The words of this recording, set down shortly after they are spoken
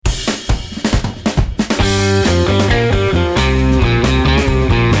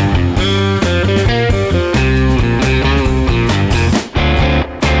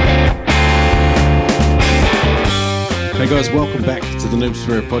guys, welcome back to the Noob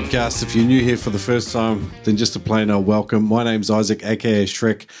Spirit podcast. If you're new here for the first time, then just a plain old welcome. My name's Isaac, aka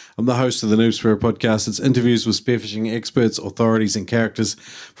Shrek. I'm the host of the Noob Spirit podcast. It's interviews with spearfishing experts, authorities, and characters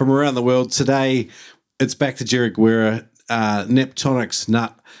from around the world. Today, it's back to Jerry Guerra, Neptonics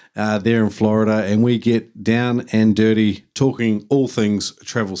nut there in Florida, and we get down and dirty talking all things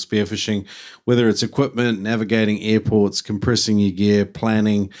travel spearfishing, whether it's equipment, navigating airports, compressing your gear,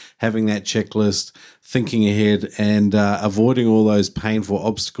 planning, having that checklist, thinking ahead, and avoiding all those painful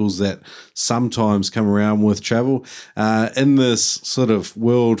obstacles that sometimes come around with travel. In this sort of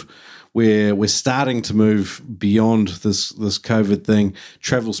world where we're starting to move beyond this COVID thing,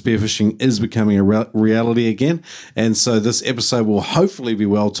 travel spearfishing is becoming a reality again. And so this episode will hopefully be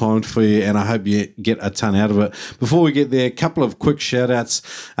well timed for you, and I hope you get a ton out of it. Before we get there, a couple of quick shout outs.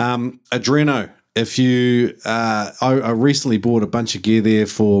 Adreno, if you, I recently bought a bunch of gear there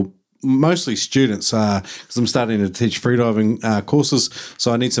for mostly students because I'm starting to teach freediving courses,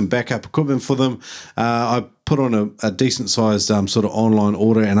 so I need some backup equipment for them. I put on a decent sized sort of online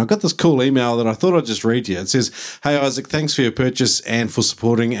order, and I got this cool email that I thought I'd just read you. It says, "Hey Isaac, thanks for your purchase and for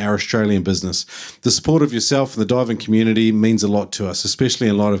supporting our Australian business. The support of yourself and the diving community means a lot to us, especially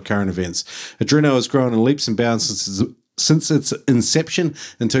in light of current events. Adreno has grown in leaps and bounds since its inception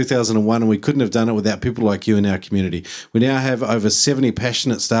in 2001, and we couldn't have done it without people like you in our community. We now have over 70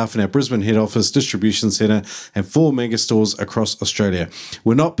 passionate staff in our Brisbane head office, distribution centre, and 4 mega stores across Australia.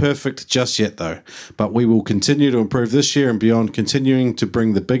 We're not perfect just yet, though, but we will continue to improve this year and beyond, continuing to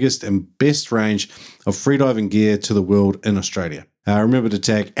bring the biggest and best range of freediving gear to the world in Australia." Remember to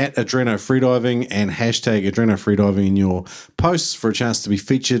tag at Adreno Freediving and hashtag Adreno Freediving in your posts for a chance to be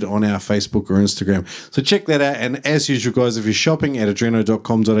featured on our Facebook or Instagram. So check that out. And as usual, guys, if you're shopping at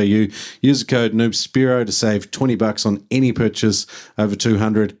adreno.com.au, use the code NoobSpiro to save $20 on any purchase over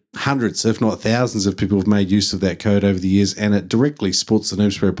 200. Hundreds, if not thousands, of people have made use of that code over the years, and it directly supports the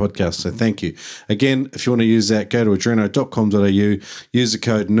Noob Spirit podcast. So thank you. Again, if you want to use that, go to adreno.com.au, use the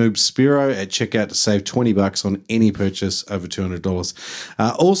code NoobSpiro at checkout to save $20 on any purchase over $200.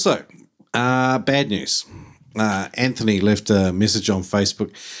 Also, bad news. Anthony left a message on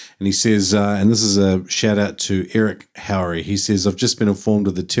Facebook, and he says, and this is a shout out to Eric Howery. He says, "I've just been informed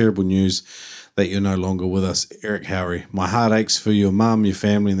of the terrible news that you're no longer with us, Eric Howery. My heart aches for your mum, your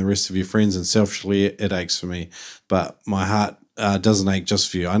family, and the rest of your friends, and selfishly, it aches for me. But my heart doesn't ache just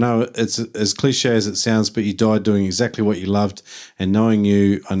for you. I know it's as cliche as it sounds, but you died doing exactly what you loved, and knowing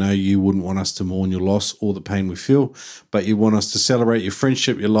you, I know you wouldn't want us to mourn your loss or the pain we feel, but you want us to celebrate your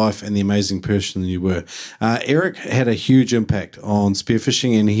friendship, your life, and the amazing person you were." Eric had a huge impact on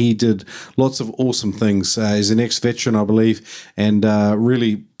spearfishing, and he did lots of awesome things. He's an ex-veteran, I believe, and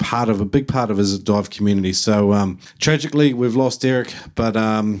really a big part of his dive community. So tragically, we've lost Eric, but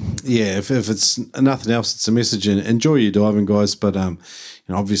if it's nothing else, it's a message, and enjoy your diving, guys, but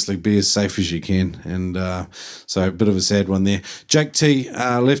obviously be as safe as you can. And so a bit of a sad one there. Jake T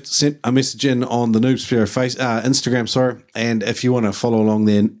sent a message in on the Noob Spiro Instagram, and if you want to follow along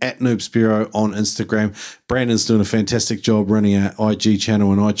there, at Noob Spiro on Instagram. Brandon's doing a fantastic job running our IG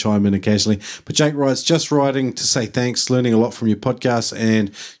channel, and I chime in occasionally. But Jake writes, "Just writing to say thanks, learning a lot from your podcast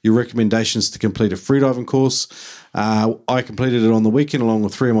and your recommendations to complete a freediving course. I completed it on the weekend along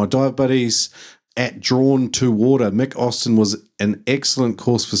with 3 of my dive buddies at Drawn to Water. Mick Austin was an excellent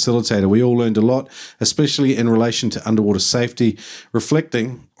course facilitator. We all learned a lot, especially in relation to underwater safety.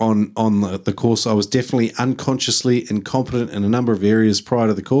 Reflecting on the course, I was definitely unconsciously incompetent in a number of areas prior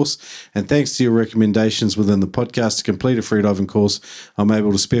to the course, and thanks to your recommendations within the podcast to complete a freediving course, I'm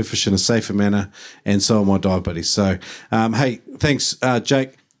able to spearfish in a safer manner, and so are my dive buddies." So, hey, thanks,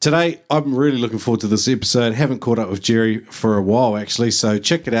 Jake. Today, I'm really looking forward to this episode. Haven't caught up with Jerry for a while, actually, so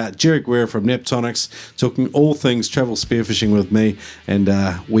check it out. Jerry Guerra from Neptonics, talking all things travel spearfishing with me, and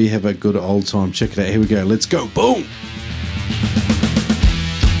we have a good old time. Check it out. Here we go. Let's go. Boom!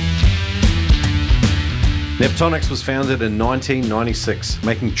 Neptonics was founded in 1996,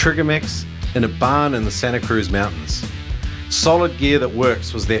 making trigger mechs in a barn in the Santa Cruz Mountains. Solid gear that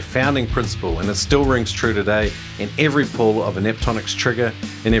works was their founding principle, and it still rings true today in every pull of a Neptonics trigger,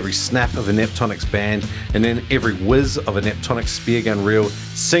 in every snap of a Neptonics band, and in every whiz of a Neptonics spear gun reel,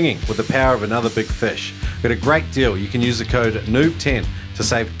 singing with the power of another big fish. Got a great deal. You can use the code NOOB10 to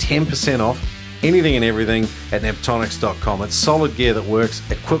save 10% off anything and everything at Neptonics.com. It's solid gear that works,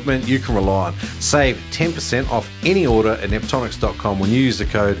 equipment you can rely on. Save 10% off any order at Neptonics.com when you use the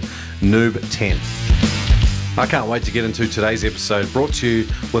code NOOB10. I can't wait to get into today's episode, brought to you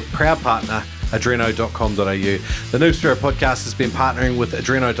with proud partner adreno.com.au. The Noob Spearo podcast has been partnering with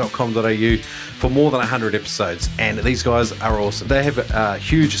adreno.com.au for more than 100 episodes, and these guys are awesome. They have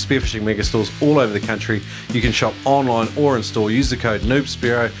huge spearfishing mega stores all over the country. You can shop online or in store. Use the code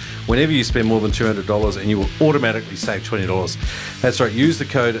NoobSpearo whenever you spend more than $200 and you will automatically save $20. That's right, use the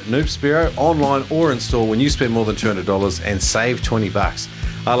code NoobSpearo online or in store when you spend more than $200 and save $20.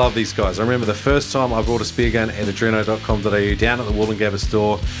 I love these guys. I remember the first time I bought a spear gun at adreno.com.au down at the Wollongabba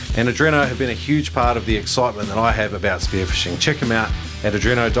store, and Adreno have been a huge part of the excitement that I have about spearfishing. Check them out at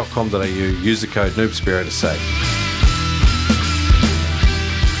adreno.com.au. Use the code NoobSpearo to save.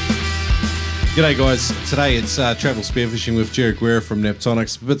 G'day guys, today it's travel spearfishing with Jerry Guerra from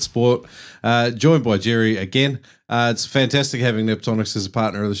Neptonics, Bit Sport, joined by Jerry again. It's fantastic having Neptonics as a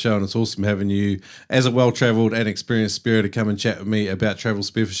partner of the show, and it's awesome having you as a well-travelled and experienced spearer to come and chat with me about travel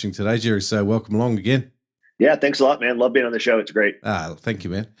spearfishing today, Jerry. So welcome along again. Yeah, thanks a lot, man. Love being on the show. It's great. Thank you,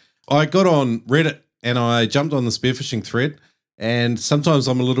 man. I got on Reddit and I jumped on the spearfishing thread, and sometimes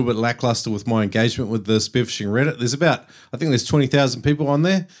I'm a little bit lackluster with my engagement with the spearfishing Reddit. There's 20,000 people on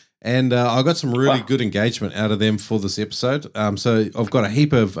there. And I got some really good engagement out of them for this episode. So I've got a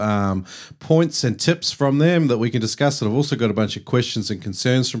heap of points and tips from them that we can discuss. And I've also got a bunch of questions and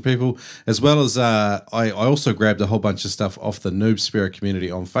concerns from people, as well as I also grabbed a whole bunch of stuff off the Noob Spearo community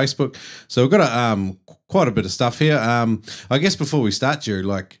on Facebook. So we've got quite a bit of stuff here. I guess before we start, Jerry,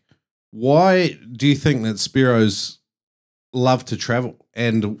 why do you think that Spearos love to travel?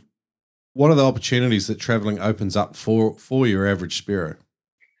 And what are the opportunities that traveling opens up for your average Spearo?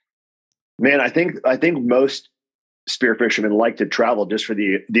 Man, I think most spear fishermen like to travel just for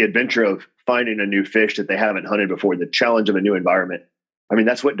the adventure of finding a new fish that they haven't hunted before, the challenge of a new environment. I mean,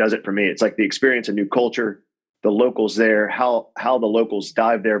 that's what does it for me. It's like the experience of new culture, the locals there, how the locals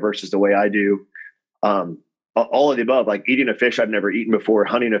dive there versus the way I do. All of the above, like eating a fish I've never eaten before,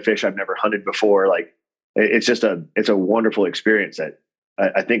 hunting a fish I've never hunted before. Like it's a wonderful experience that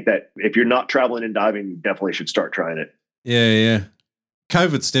I think that if you're not traveling and diving, you definitely should start trying it. Yeah.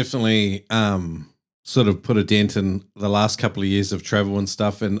 COVID's definitely sort of put a dent in the last couple of years of travel and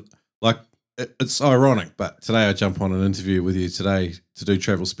stuff. And it's ironic, but today I jump on an interview with you today to do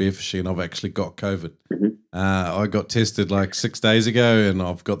travel spearfishing, and I've actually got COVID. Mm-hmm. I got tested 6 days ago, and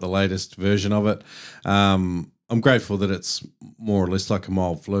I've got the latest version of it. I'm grateful that it's more or less like a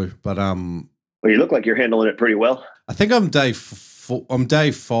mild flu, but well, you look like you're handling it pretty well. I think I'm day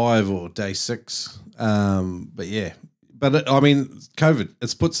 5 or day 6. But yeah. But COVID,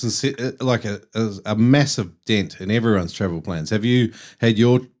 it's put a massive dent in everyone's travel plans. Have you had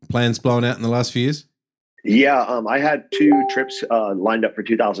your plans blown out in the last few years? Yeah, I had 2 trips lined up for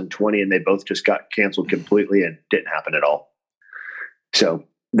 2020, and they both just got canceled completely and didn't happen at all. So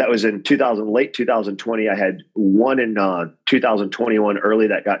that was in late 2020. I had one in 2021 early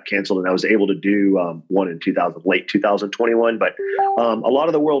that got canceled, and I was able to do one in late 2021. But a lot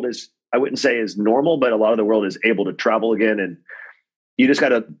of the world is, I wouldn't say is normal, but a lot of the world is able to travel again. And you just got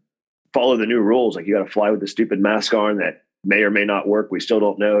to follow the new rules. Like you got to fly with the stupid mask on that may or may not work. We still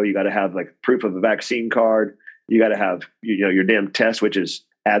don't know. You got to have proof of a vaccine card. You got to have, your damn test, which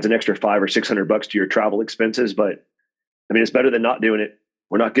adds an extra $500 or $600 to your travel expenses. But I mean, it's better than not doing it.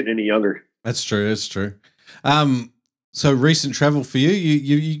 We're not getting any younger. That's true. So recent travel for you,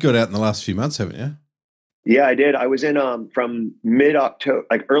 you got out in the last few months, haven't you? Yeah, I did. I was in from mid-October,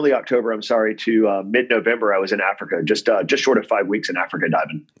 early October, to mid-November. I was in Africa, just short of 5 weeks in Africa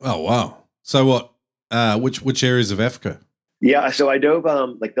diving. Oh, wow. So what, which areas of Africa? Yeah, so I dove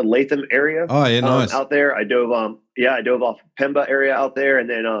the Latham area. Oh, yeah, nice. Out there. I dove off Pemba area out there, and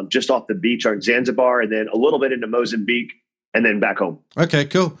then just off the beach on Zanzibar, and then a little bit into Mozambique, and then back home. Okay,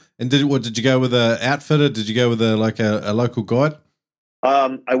 cool. And did you go with an outfitter? Did you go with a local guide?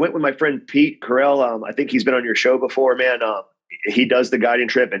 I went with my friend Pete Carell. I think he's been on your show before, man. He does the guiding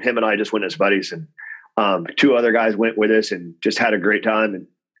trip, and him and I just went as buddies. And 2 other guys went with us and just had a great time and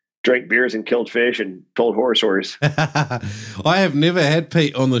drank beers and killed fish and told horror stories. I have never had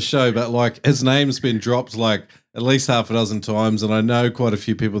Pete on the show, but his name's been dropped at least half a dozen times, and I know quite a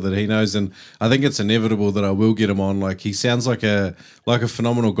few people that he knows, and I think it's inevitable that I will get him on. He sounds like a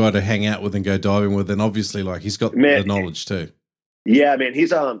phenomenal guy to hang out with and go diving with, and obviously he's got the knowledge too. Yeah, man,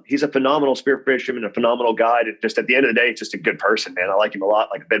 he's a phenomenal spear fisherman, a phenomenal guide. And just at the end of the day, it's just a good person, man. I like him a lot.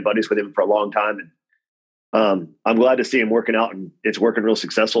 I've been buddies with him for a long time, and I'm glad to see him working out, and it's working real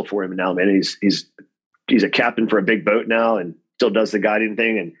successful for him now, man. He's a captain for a big boat now, and still does the guiding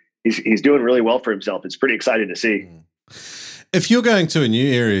thing, and he's doing really well for himself. It's pretty exciting to see. If you're going to a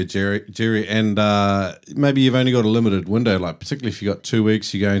new area, Jerry, and maybe you've only got a limited window, particularly if you've got 2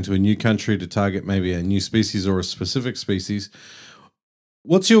 weeks, you're going to a new country to target maybe a new species or a specific species.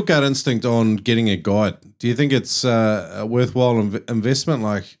 What's your gut instinct on getting a guide? Do you think it's a worthwhile investment?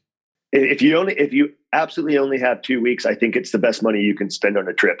 Like, if you absolutely only have 2 weeks, I think it's the best money you can spend on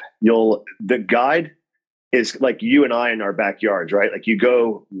a trip. The guide is like you and I in our backyards, right? Like you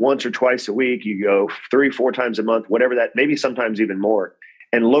go once or twice a week, you go 3-4 times a month, whatever that, maybe sometimes even more.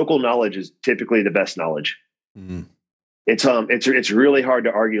 And local knowledge is typically the best knowledge. mm, It's really hard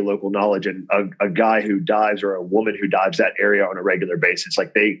to argue local knowledge, and a guy who dives or a woman who dives that area on a regular basis,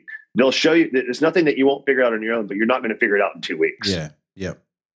 like they'll show you. There's nothing that you won't figure out on your own, but you're not going to figure it out in 2 weeks. yeah, yeah.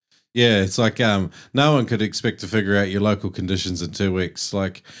 Yeah, it's like no one could expect to figure out your local conditions in 2 weeks.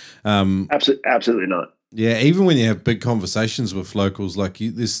 Like, Absolutely not. yeah, even when you have big conversations with locals, like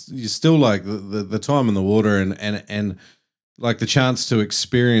you still like the time in the water and like the chance to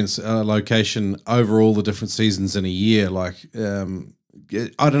experience a location over all the different seasons in a year. Like,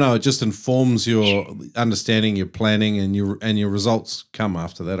 I don't know, it just informs your understanding, your planning, and your results come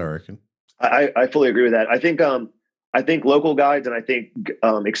after that, I reckon. I fully agree with that. I think local guides and I think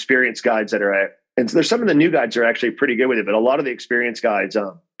experienced guides that are and there's some of the new guides are actually pretty good with it, but a lot of the experienced guides,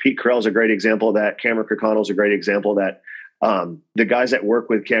 Pete Carell's a great example of that. Cameron Kirkconnell's a great example of that. The guys that work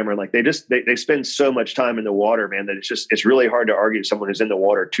with Cameron, like they spend so much time in the water, man, that it's really hard to argue someone who's in the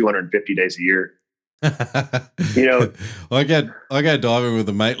water 250 days a year. You know, I go diving with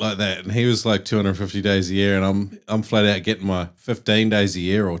a mate like that, and he was like 250 days a year, and I'm flat out getting my 15 days a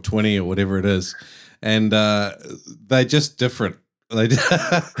year or 20 or whatever it is, and they're just different. They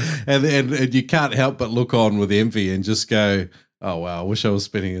and you can't help but look on with envy and just go, oh wow, I wish I was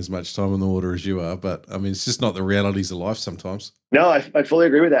spending as much time in the water as you are. But I mean, it's just not the realities of life sometimes. No, I fully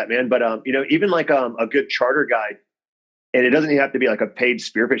agree with that, man. But you know, even like a good charter guide, and it doesn't even have to be like a paid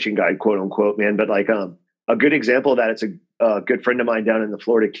spearfishing guide, quote unquote, man. But like a good example of that, it's a good friend of mine down in the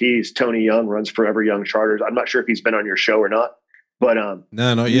Florida Keys, Tony Young, runs Forever Young Charters. I'm not sure if he's been on your show or not, but no,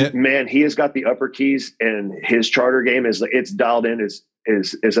 not yet. Man, he has got the upper keys, and his charter game it's dialed in.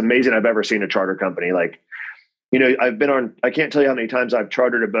 Is amazing. I've ever seen a charter company. Like, you know, I can't tell you how many times I've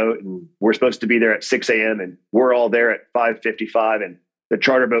chartered a boat, and we're supposed to be there at 6 a.m. and we're all there at 5:55, and the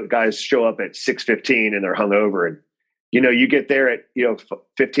charter boat guys show up at 6:15 and they're hungover. And, you know, you get there at,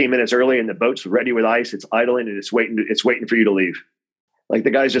 15 minutes early and the boat's ready with ice. It's idling and it's waiting for you to leave. Like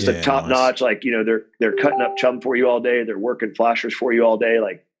the guy's just a top notch. Like, you know, they're cutting up chum for you all day. They're working flashers for you all day.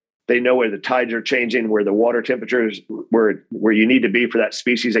 Like they know where the tides are changing, where the water temperatures, where you need to be for that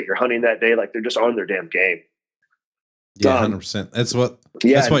species that you're hunting that day. Like they're just on their damn game. Yeah, 100%. That's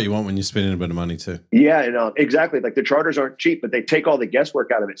what you want when you're spending a bit of money too. Yeah, and exactly. Like the charters aren't cheap, but they take all the guesswork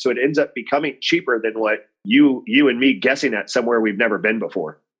out of it, so it ends up becoming cheaper than what you and me guessing at somewhere we've never been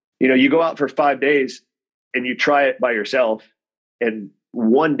before. You know, you go out for 5 days and you try it by yourself, and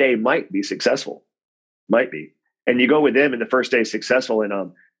one day might be successful, and you go with them, and the first day is successful.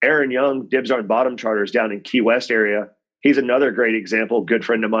 And Aaron Young, Dibs on Bottom Charters down in Key West area, he's another great example. Good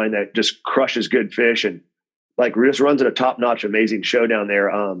friend of mine that just crushes good fish and like just runs at a top-notch, amazing show down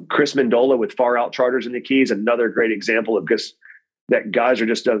there. Chris Mendola with Far Out Charters in the Keys, another great example of just that guys are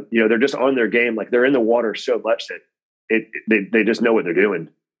just, they're just on their game. Like they're in the water so much that they just know what they're doing.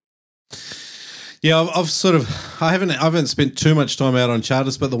 Yeah, I haven't spent too much time out on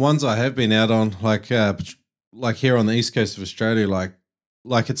charters, but the ones I have been out on, like here on the east coast of Australia,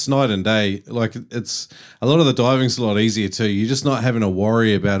 like it's night and day. Like it's a lot of the diving's a lot easier too. You're just not having to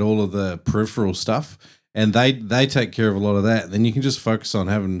worry about all of the peripheral stuff. And they take care of a lot of that. And then you can just focus on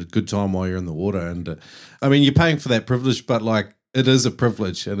having a good time while you're in the water. And I mean, you're paying for that privilege, but like it is a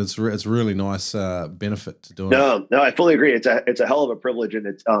privilege, and it's really nice benefit to doing it. No, I fully agree. It's a hell of a privilege, and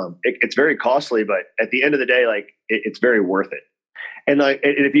it's very costly, but at the end of the day, like it's very worth it. And like,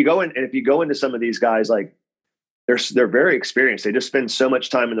 and if you go into some of these guys, like they're very experienced. They just spend so much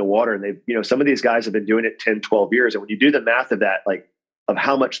time in the water, and some of these guys have been doing it 10, 12 years. And when you do the math of that, like of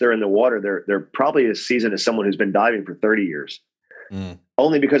how much they're in the water, they're probably as seasoned as someone who's been diving for 30 years,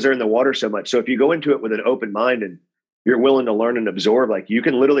 only because they're in the water so much. So if you go into it with an open mind and you're willing to learn and absorb, like you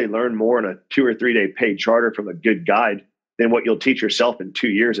can literally learn more in a 2 or 3 day paid charter from a good guide than what you'll teach yourself in 2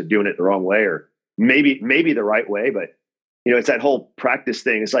 years of doing it the wrong way, or maybe the right way. But it's that whole practice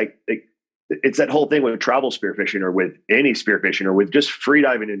thing. It's like, it's that whole thing with travel spearfishing, or with any spearfishing, or with just free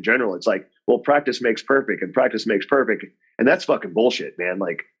diving in general. It's like, well, practice makes perfect, and practice makes perfect. And that's fucking bullshit, man.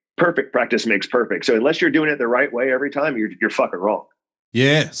 Like perfect practice makes perfect. So unless you're doing it the right way every time, you're fucking wrong.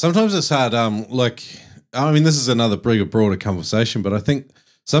 Yeah. Sometimes it's hard. This is another bigger, broader conversation, but I think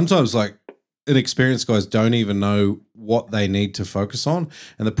sometimes like inexperienced guys don't even know what they need to focus on.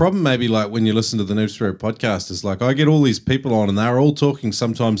 And the problem maybe like when you listen to the Noob Spirit podcast is like, I get all these people on and they're all talking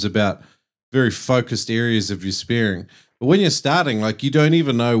sometimes about very focused areas of your spearing, But when you're starting, like, you don't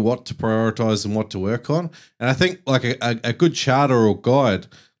even know what to prioritize and what to work on. And I think like a good charter or guide,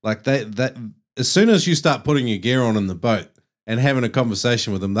 like that as soon as you start putting your gear on in the boat and having a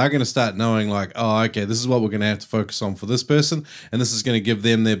conversation with them, they're going to start knowing like, oh, okay, this is what we're going to have to focus on for this person, and this is going to give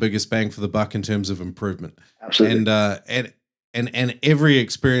them their biggest bang for the buck in terms of improvement. Absolutely. And every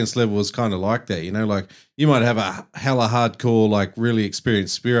experience level is kind of like that, you know, like you might have a hella hardcore, like really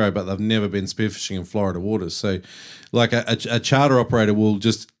experienced Spiro, but they've never been spearfishing in Florida waters. So like a charter operator will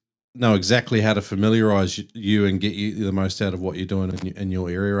just know exactly how to familiarize you and get you the most out of what you're doing in your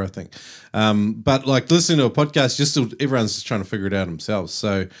area, I think. But like listening to a podcast, everyone's just trying to figure it out themselves.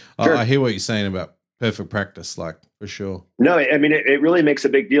 So sure. I hear what you're saying about perfect practice, like for sure. No, I mean, it really makes a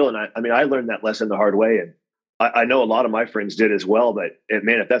big deal. And I learned that lesson the hard way. And I know a lot of my friends did as well, but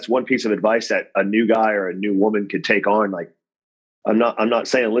man, if that's one piece of advice that a new guy or a new woman could take on, like I'm not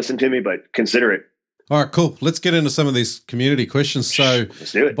saying listen to me, but consider it. All right, cool. Let's get into some of these community questions. So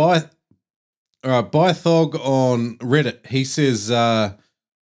let's do it. Bythog on Reddit, he says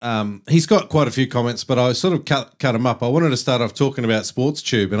he's got quite a few comments, but I sort of cut him up. I wanted to start off talking about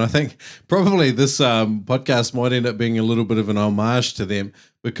SportsTube, and I think probably this podcast might end up being a little bit of an homage to them,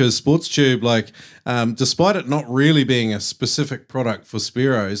 because SportsTube, like, despite it not really being a specific product for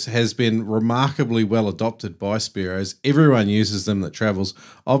Spearos, has been remarkably well adopted by Spearos. Everyone uses them that travels.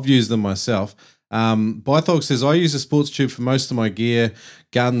 I've used them myself. Bythog says, I use a SportsTube for most of my gear,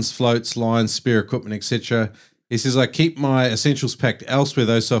 guns, floats, lines, spear equipment, etc. He says, I keep my essentials packed elsewhere,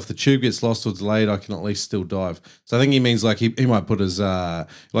 though, so if the tube gets lost or delayed, I can at least still dive. So I think he means like he might put his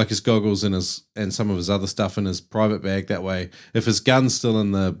his goggles and some of his other stuff in his private bag. That way, if his gun's still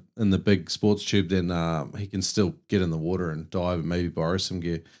in the big sports tube, then he can still get in the water and dive and maybe borrow some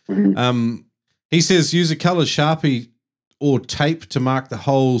gear. Mm-hmm. He says, use a coloured Sharpie or tape to mark the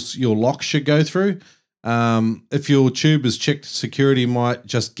holes your lock should go through. If your tube is checked, security might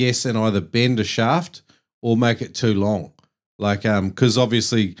just guess and either bend a shaft or make it too long. Like, because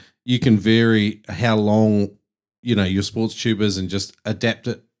obviously you can vary how long, you know, your sports tube is and just adapt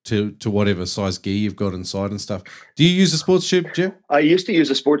it to whatever size gear you've got inside and stuff. Do you use a sports tube, Jim? I used to use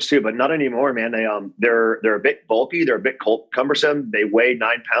a sports tube, but not anymore, man. They're a bit bulky. They're a bit cumbersome. They weigh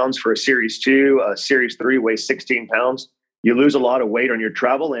 9 pounds for a Series 2. A Series 3 weighs 16 pounds. You lose a lot of weight on your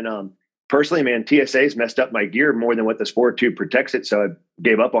travel. And personally, man, TSA's messed up my gear more than what the sport tube protects it, so I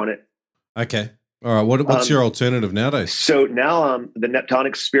gave up on it. Okay. All right. What's your alternative nowadays? So now the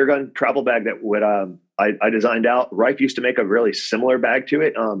Neptonics spear gun travel bag that I designed out. Rife used to make a really similar bag to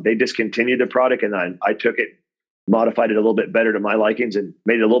it. They discontinued the product, and I took it, modified it a little bit better to my likings, and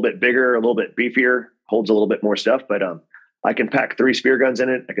made it a little bit bigger, a little bit beefier, holds a little bit more stuff. But I can pack 3 spear guns in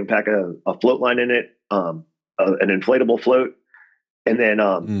it. I can pack a float line in it, an inflatable float. And then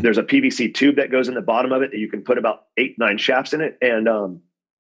there's a PVC tube that goes in the bottom of it that you can put about 8-9 shafts in it. And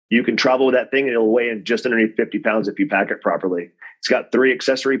you can travel with that thing and it'll weigh in just underneath 50 pounds if you pack it properly. It's got 3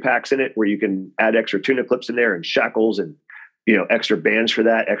 accessory packs in it where you can add extra tuna clips in there and shackles and, you know, extra bands for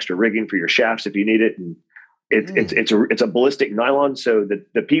that, extra rigging for your shafts if you need it. And it's a ballistic nylon. So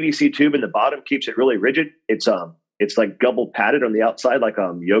the PVC tube in the bottom keeps it really rigid. It's like double padded on the outside, like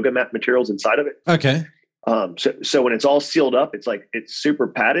yoga mat materials inside of it. Okay. So when it's all sealed up, it's super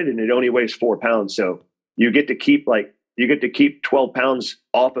padded and it only weighs 4 pounds. So you get to keep 12 pounds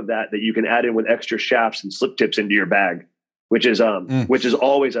off of that you can add in with extra shafts and slip tips into your bag, which is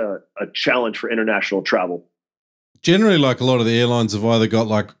always a challenge for international travel. Generally, like a lot of the airlines have either got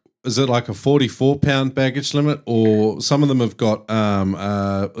like, is it like a 44-pound baggage limit, or some of them have got,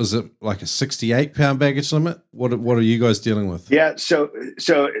 is it like a 68-pound baggage limit? What are you guys dealing with? Yeah. So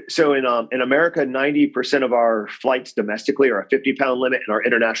in America, 90% of our flights domestically are a 50-pound limit, and our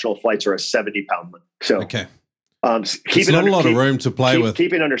international flights are a 70-pound limit. So, okay. It's not a lot of room to play with.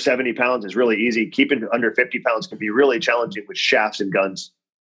 Keeping under 70 pounds is really easy. Keeping under 50 pounds can be really challenging with shafts and guns.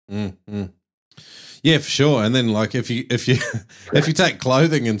 Mm-hmm. Yeah, for sure. And then like if you if you take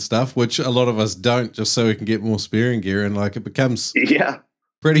clothing and stuff, which a lot of us don't, just so we can get more spearing gear, and like it becomes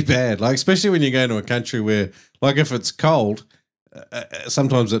pretty bad. Like especially when you go to a country where, like, if it's cold,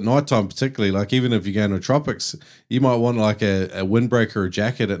 sometimes at nighttime, particularly, like even if you go into tropics, you might want like a windbreaker or a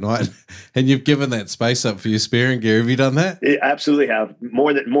jacket at night, and you've given that space up for your spearing gear. Have you done that? I absolutely have,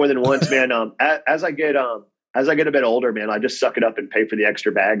 more than once, man. As I get a bit older, man, I just suck it up and pay for the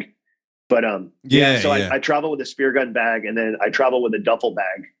extra bag. But I travel with a spear gun bag, and then I travel with a duffel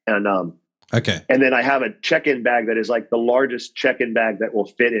bag, and okay, and then I have a check-in bag that is like the largest check-in bag that will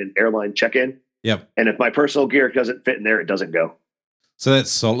fit in airline check-in. Yep. And if my personal gear doesn't fit in there, it doesn't go. So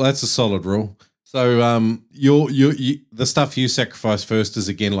that's a solid rule. So the stuff you sacrifice first is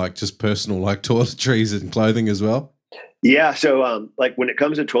again like just personal, like toiletries and clothing as well. Yeah. So, like when it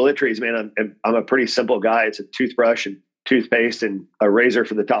comes to toiletries, man, I'm a pretty simple guy. It's a toothbrush and toothpaste and a razor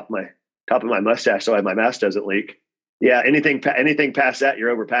for the top of my mustache, so my mask doesn't leak. Yeah. Anything past that,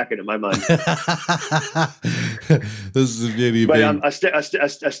 you're overpacking in my mind. This is the beauty of But being. a stick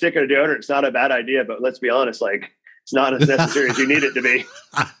of deodorant, it's not a bad idea. But let's be honest, like it's not as necessary as you need it to be.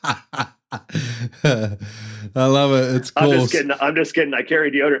 I love it. It's cool. I'm just kidding. I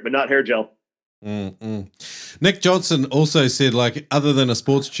carry deodorant, but not hair gel. Mm-mm. Nick Johnson also said, like, other than a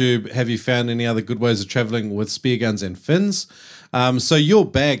sports tube, have you found any other good ways of traveling with spear guns and fins? So your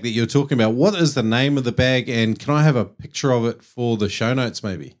bag that you're talking about, what is the name of the bag, and can I have a picture of it for the show notes,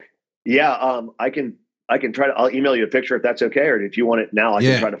 maybe? Yeah, I can try to. I'll email you a picture if that's okay, or if you want it now, I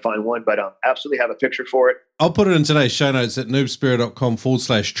can try to find one. But absolutely have a picture for it. I'll put it in today's show notes at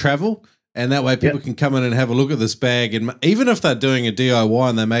noobspirit.com/travel. And that way people can come in and have a look at this bag. And even if they're doing a DIY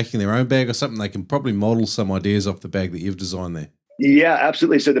and they're making their own bag or something, they can probably model some ideas off the bag that you've designed there. Yeah,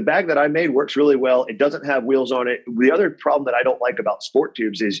 absolutely. So the bag that I made works really well. It doesn't have wheels on it. The other problem that I don't like about sport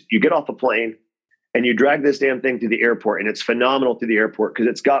tubes is you get off a plane and you drag this damn thing to the airport, and it's phenomenal to the airport because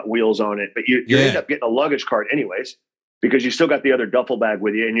it's got wheels on it. But you end up getting a luggage cart anyways because you still got the other duffel bag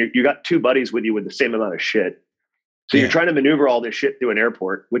with you, and you got two buddies with you with the same amount of shit. So you're trying to maneuver all this shit through an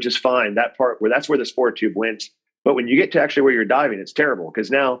airport, which is fine. That's where the sport tube wins. But when you get to actually where you're diving, it's terrible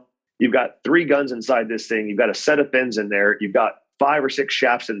because now you've got 3 guns inside this thing. You've got a set of fins in there. You've got 5 or 6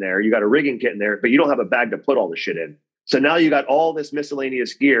 shafts in there. You got a rigging kit in there, but you don't have a bag to put all the shit in. So now you got all this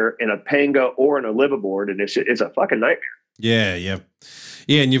miscellaneous gear in a Panga or in a liveaboard, and it's a fucking nightmare. Yeah,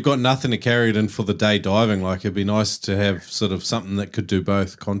 and you've got nothing to carry it in for the day diving. Like it'd be nice to have sort of something that could do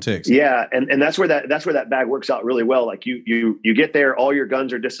both context. Yeah, and that's where that bag works out really well. Like you get there, all your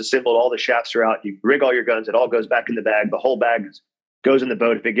guns are disassembled, all the shafts are out. You rig all your guns, it all goes back in the bag. The whole bag goes in the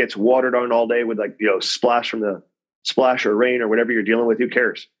boat. If it gets watered on all day with splash from the splash or rain or whatever you're dealing with, who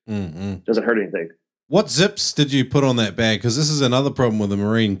cares? Doesn't hurt anything. What zips did you put on that bag? Because this is another problem with the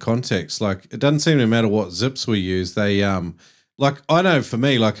marine context. Like it doesn't seem to matter what zips we use. They like I know for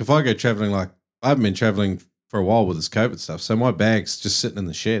me, like if I go traveling, like I haven't been traveling for a while with this COVID stuff, so my bag's just sitting in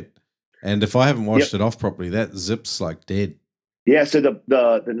the shed, and if I haven't washed it off properly, that zip's like dead. Yeah. So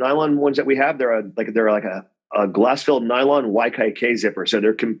the nylon ones that we have, they're like a glass filled nylon YKK zipper. So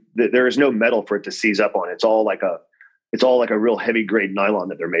there is no metal for it to seize up on. It's all like a real heavy grade nylon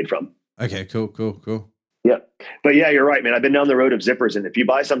that they're made from. Okay, cool. Yeah. But yeah, you're right, man. I've been down the road of zippers, and if you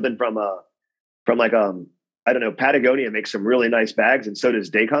buy something from I don't know, Patagonia makes some really nice bags, and so does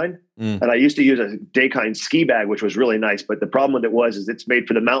Dakine. And I used to use a Dakine ski bag, which was really nice. But the problem with it is it's made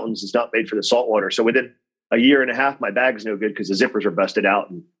for the mountains. It's not made for the saltwater. So within a year and a half, my bag's no good because the zippers are busted out.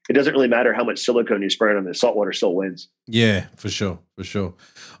 And it doesn't really matter how much silicone you spray on them. The saltwater still wins. Yeah, for sure.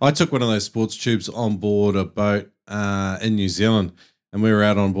 I took one of those sports tubes on board a boat in New Zealand, and we were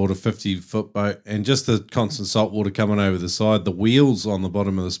out on board a 50-foot boat, and just the constant salt water coming over the side, the wheels on the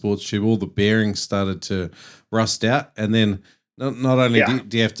bottom of the sports tube, all the bearings started to rust out. And then not only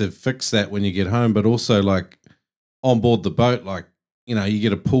do you have to fix that when you get home, but also like on board the boat, like, you know, you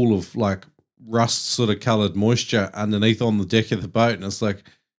get a pool of like rust sort of colored moisture underneath on the deck of the boat. And it's like,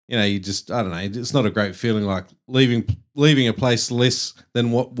 you know, you just, I don't know, it's not a great feeling, like leaving a place less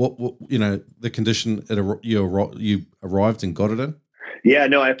than what you know, the condition you arrived and got it in. Yeah,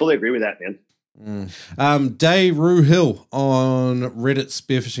 no, I fully agree with that, man. Day Roo Hill on Reddit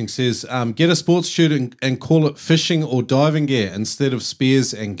Spearfishing says, get a sports tube and call it fishing or diving gear instead of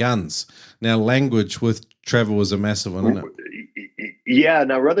spears and guns. Now, language with travel is a massive one, isn't it? Yeah,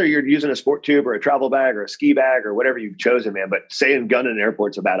 now whether you're using a sport tube or a travel bag or a ski bag or whatever you've chosen, man, but saying gun in an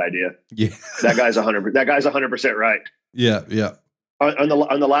airport's a bad idea. Yeah. That guy's 100% right. Yeah. On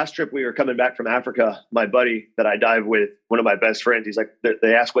the last trip, we were coming back from Africa. My buddy that I dive with, one of my best friends, he's like,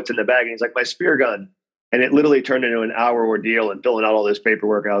 they asked what's in the bag, and he's like, my spear gun. And it literally turned into an hour ordeal and filling out all this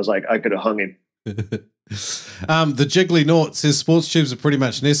paperwork. I was like, I could have hung him. The Jiggly Naught says sports tubes are pretty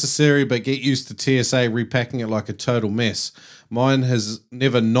much necessary, but get used to TSA repacking it like a total mess. Mine has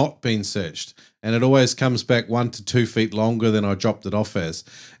never not been searched, and it always comes back 1 to 2 feet longer than I dropped it off as.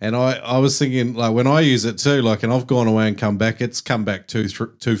 And I was thinking, like, when I use it too, like, and I've gone away and come back, it's come back 2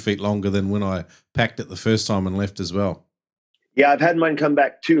 feet longer than when I packed it the first time and left as well. Yeah, I've had mine come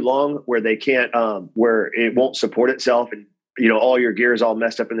back too long where they can't, where it won't support itself, and you know, all your gear is all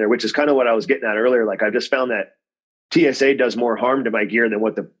messed up in there, which is kind of what I was getting at earlier. Like, I just found that TSA does more harm to my gear than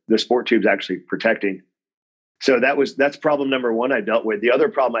what the sport tube's actually protecting. So that's problem number one I dealt with. The other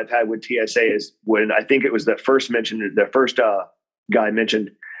problem I've had with TSA is when I think it was the first guy mentioned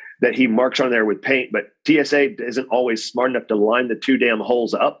that he marks on there with paint, but TSA isn't always smart enough to line the 2 damn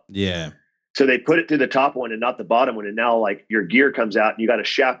holes up. Yeah. So they put it through the top one and not the bottom one. And now like your gear comes out and you got a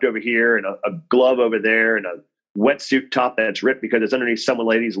shaft over here and a glove over there and a wetsuit top that's ripped because it's underneath some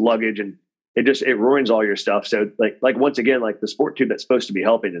lady's luggage, and it ruins all your stuff. So like once again, like the sport tube that's supposed to be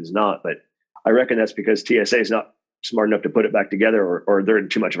helping is not, but I reckon that's because TSA is not smart enough to put it back together, or they're in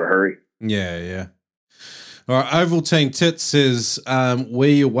too much of a hurry. Yeah. All right. Ovaltine Tits says, wear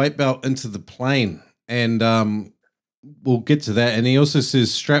your weight belt into the plane. And we'll get to that. And he also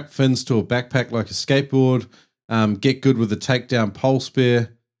says, strap fins to a backpack like a skateboard. Get good with the takedown pole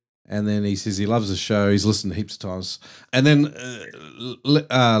spear. And then he says he loves the show. He's listened heaps of times. And then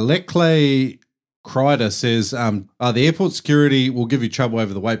Leclerc Kreider says, the airport security will give you trouble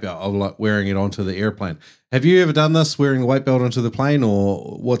over the weight belt of like wearing it onto the airplane. Have you ever done this, wearing the weight belt onto the plane,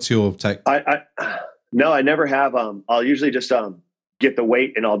 or what's your take? No, I never have. I'll usually just get the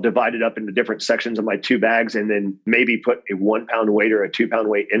weight and I'll divide it up into different sections of my 2 bags, and then maybe put a 1 pound weight or a 2 pound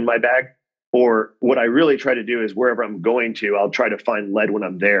weight in my bag. Or what I really try to do is wherever I'm going to, I'll try to find lead when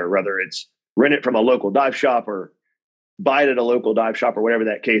I'm there, whether it's rent it from a local dive shop or buy it at a local dive shop or whatever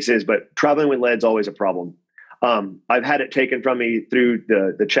that case is. But traveling with lead's always a problem. I've had it taken from me through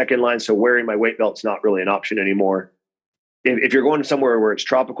the check-in line. So wearing my weight belt's not really an option anymore. If you're going somewhere where it's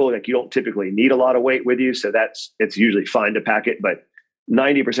tropical, like you don't typically need a lot of weight with you. So it's usually fine to pack it. But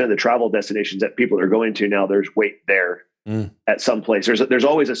 90% of the travel destinations that people are going to now, there's weight there at some place. There's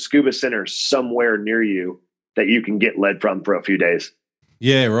always a scuba center somewhere near you that you can get lead from for a few days.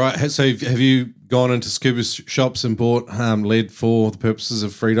 Yeah, right. So have you gone into scuba shops and bought lead for the purposes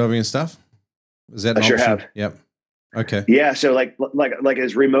of freediving and stuff? Is that an option? Sure have. Yep. Okay. Yeah. So like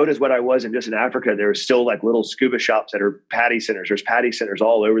as remote as what I was and just in Africa, there's still like little scuba shops that are PADI centers. There's PADI centers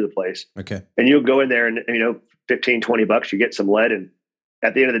all over the place. Okay. And you'll go in there and $15, $20, you get some lead. And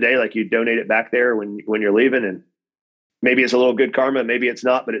at the end of the day, like you donate it back there when you're leaving, and maybe it's a little good karma, maybe it's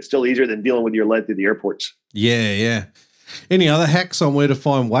not, but it's still easier than dealing with your lead through the airports. Yeah. Any other hacks on where to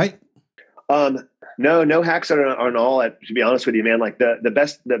find weight? No hacks on all. To be honest with you, man, like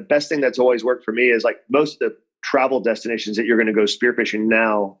the best thing that's always worked for me is like most of the travel destinations that you're going to go spearfishing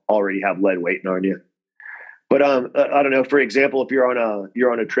now already have lead weight on you. But I don't know. For example, if you're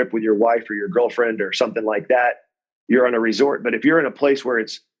on a trip with your wife or your girlfriend or something like that, you're on a resort. But if you're in a place where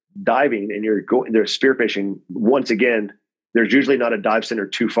it's diving and you're going there spearfishing, once again, there's usually not a dive center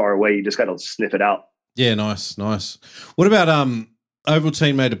too far away. You just got to sniff it out. Yeah, nice. What about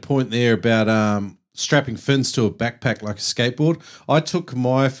Ovaltine made a point there about strapping fins to a backpack like a skateboard. I took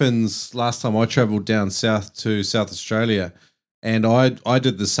my fins last time I traveled down south to South Australia, and I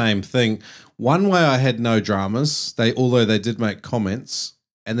did the same thing. One way I had no dramas, although they did make comments,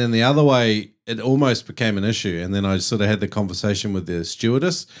 and then the other way it almost became an issue. And then I sort of had the conversation with the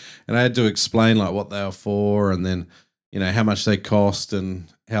stewardess, and I had to explain like what they were for, and then how much they cost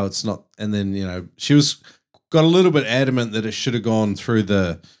and how it's not. And then she got a little bit adamant that it should have gone through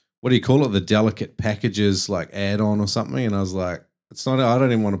the, what do you call it, the delicate packages like add-on or something. And I was like, it's not. I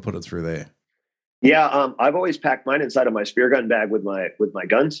don't even want to put it through there. Yeah, I've always packed mine inside of my spear gun bag with my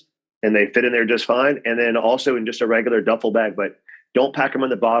guns, and they fit in there just fine. And then also in just a regular duffel bag, but don't pack them on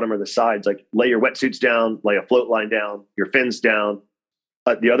the bottom or the sides. Like lay your wetsuits down, lay a float line down, your fins down,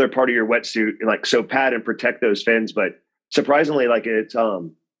 the other part of your wetsuit, like so pad and protect those fins. But surprisingly, like it's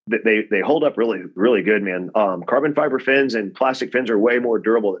they hold up really, really good, man. Carbon fiber fins and plastic fins are way more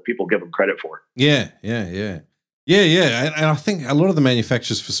durable than people give them credit for. Yeah. And I think a lot of the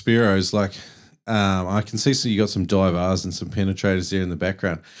manufacturers for Spearos, like I can see, so you got some divers and some penetrators there in the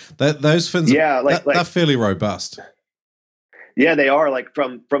background. Those fins, they're fairly robust. Yeah, they are. Like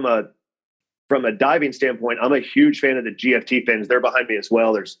from a diving standpoint, I'm a huge fan of the GFT fins. They're behind me as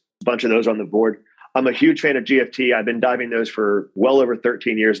well. There's a bunch of those on the board. I'm a huge fan of GFT. I've been diving those for well over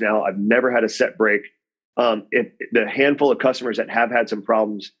 13 years now. I've never had a set break. The handful of customers that have had some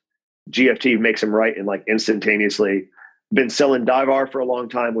problems, GFT makes them right and like instantaneously. Been selling Divar for a long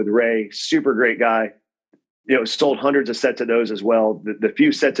time with Ray, super great guy. Sold hundreds of sets of those as well. The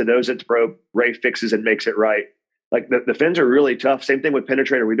few sets of those that's broke, Ray fixes and makes it right. Like the fins are really tough. Same thing with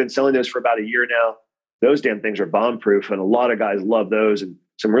Penetrator. We've been selling those for about a year now. Those damn things are bomb proof, and a lot of guys love those, and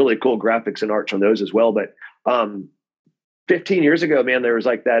some really cool graphics and arts on those as well. But 15 years ago, man, there was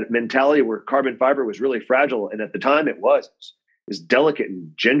like that mentality where carbon fiber was really fragile, and at the time it was delicate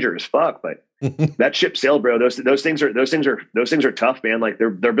and ginger as fuck. But that ship sailed, bro. Those things are tough, man. Like they're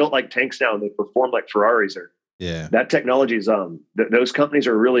built like tanks now, and they perform like Ferraris. Yeah, that technology is those companies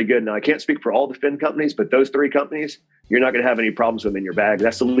are really good. Now I can't speak for all the fin companies, but those 3 companies, you're not going to have any problems with them in your bag.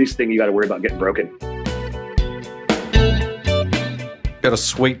 That's the least thing you got to worry about getting broken. Got a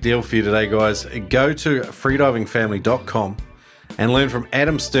sweet deal for you today, guys. Go to freedivingfamily.com and learn from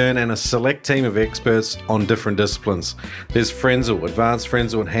Adam Stern and a select team of experts on different disciplines. There's Frenzel, Advanced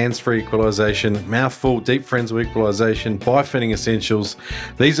Frenzel and Hands-Free Equalization, Mouthful, Deep Frenzel Equalization, Bifitting Essentials.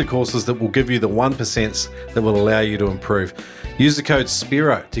 These are courses that will give you the 1% that will allow you to improve. Use the code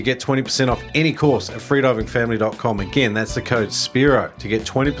SPIRO to get 20% off any course at freedivingfamily.com. Again, that's the code SPIRO to get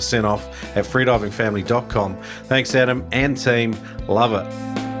 20% off at freedivingfamily.com. Thanks, Adam and team. Love it.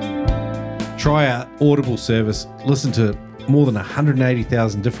 Try out Audible service. Listen to more than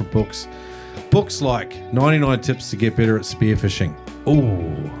 180,000 different books. Books like 99 Tips to Get Better at Spearfishing.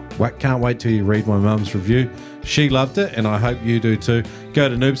 Ooh, can't wait till you read my mum's review. She loved it, and I hope you do too. Go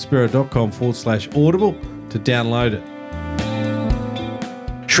to noobspiro.com/audible to download it.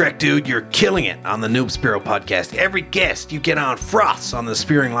 Shrek, dude, you're killing it on the Noob Spiro podcast. Every guest you get on froths on the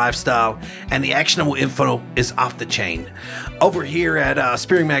spearing lifestyle, and the actionable info is off the chain. Over here at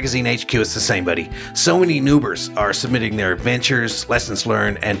Spearing Magazine HQ, it's the same, buddy. So many noobers are submitting their adventures, lessons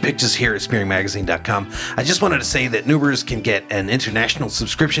learned, and pictures here at spearingmagazine.com. I just wanted to say that noobers can get an international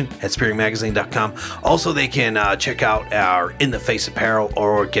subscription at spearingmagazine.com. Also, they can check out our In the Face apparel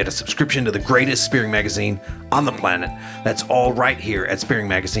or get a subscription to the greatest spearing magazine on the planet. That's all right here at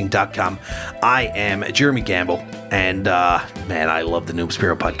spearingmagazine.com. I am Jeremy Gamble, and man, I love the Noob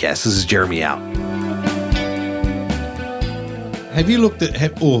Spiro podcast. This is Jeremy out. Have you looked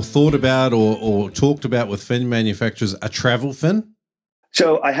at or thought about or talked about with fin manufacturers a travel fin?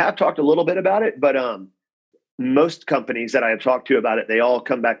 So I have talked a little bit about it, but most companies that I have talked to about it, they all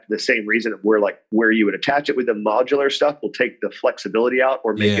come back to the same reason of where you would attach it with the modular stuff will take the flexibility out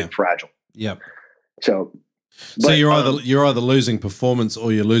or make it fragile. Yep. So you're either losing performance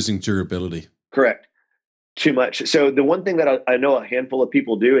or you're losing durability. Correct. Too much. So the one thing that I know a handful of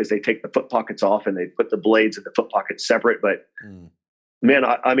people do is they take the foot pockets off and they put the blades in the foot pockets separate. But man,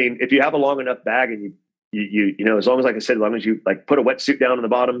 I mean, if you have a long enough bag and you know, as long as, like I said, as long as you like put a wetsuit down on the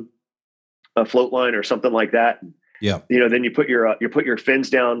bottom, a float line or something like that. Yeah. You know, then you put your fins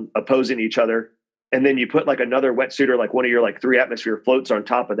down opposing each other. And then you put like another wetsuit or like one of your like 3 atmosphere floats on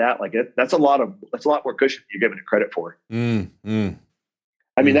top of that. Like that's a lot more cushion you're giving it credit for. I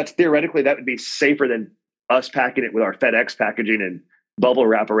mean, that's theoretically, that would be safer than us packing it with our FedEx packaging and bubble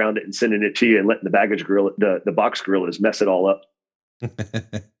wrap around it and sending it to you and letting the baggage gorilla, the box gorillas mess it all up.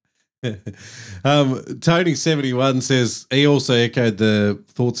 Tony71 says he also echoed the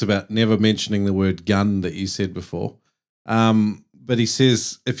thoughts about never mentioning the word gun that you said before. But he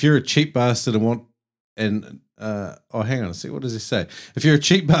says, if you're a cheap bastard and want, hang on a sec. What does he say? If you're a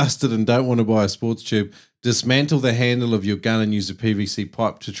cheap bastard and don't want to buy a sports tube, dismantle the handle of your gun and use a PVC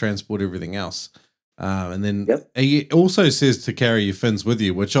pipe to transport everything else. And then he also says to carry your fins with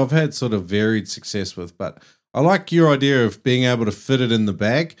you, which I've had sort of varied success with. But I like your idea of being able to fit it in the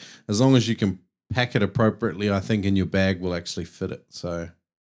bag. As long as you can pack it appropriately, I think in your bag will actually fit it. So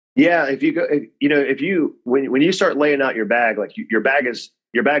yeah, if you go, when you start laying out your bag, like your bag's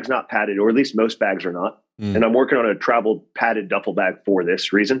not padded, or at least most bags are not. And I'm working on a travel padded duffel bag for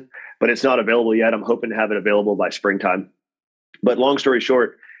this reason, but it's not available yet. I'm hoping to have it available by springtime. But long story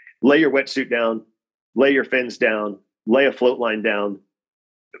short, lay your wetsuit down, lay your fins down, lay a float line down,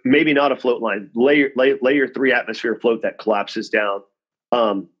 maybe not a float line, lay your 3 atmosphere float that collapses down,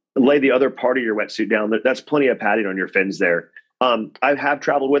 lay the other part of your wetsuit down. That's plenty of padding on your fins there. I have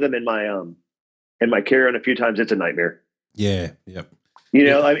traveled with them in my carry-on a few times. It's a nightmare. Yeah. Yep. You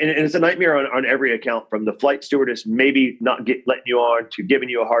know, I mean, and it's a nightmare on every account, from the flight stewardess maybe not letting you on, to giving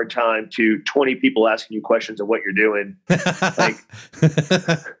you a hard time, to 20 people asking you questions of what you're doing. Like,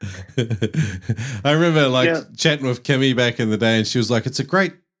 I remember chatting with Kimmy back in the day, and she was like, it's a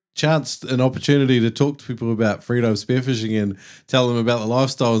great chance, an opportunity to talk to people about freedive spearfishing and tell them about the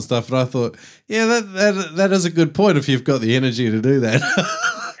lifestyle and stuff. And I thought, yeah, that is a good point if you've got the energy to do that.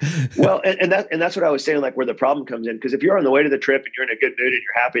 Well, and that's what I was saying, like where the problem comes in. Because if you're on the way to the trip and you're in a good mood and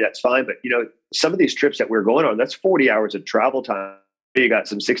you're happy, that's fine. But, you know, some of these trips that we're going on, that's 40 hours of travel time. You got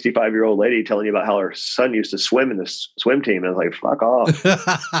some 65-year-old lady telling you about how her son used to swim in the swim team. And I was like, fuck off.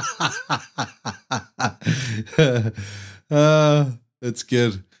 That's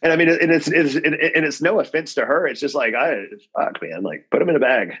good. And I mean, and it's no offense to her. It's just like, fuck, man, like put them in a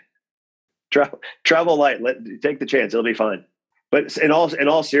bag, travel light, take the chance. It'll be fine. But in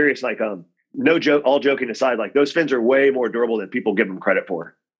all serious, like, no joke, all joking aside, like those fins are way more durable than people give them credit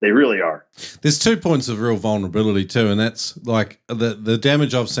for. They really are. There's 2 points of real vulnerability too. And that's like the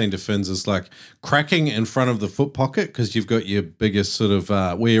damage I've seen to fins is like cracking in front of the foot pocket, because you've got your biggest sort of,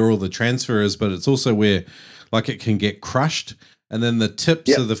 where all the transfer is, but it's also where like it can get crushed. and then the tips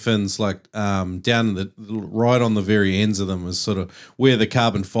Yep. of the fins, like down right on the very ends of them, is sort of where the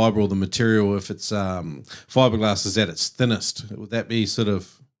carbon fiber or the material, if it's fiberglass, is at its thinnest. Would that be sort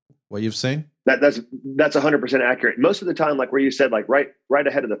of what you've seen? That's 100% accurate. Most of the time, like where you said, like right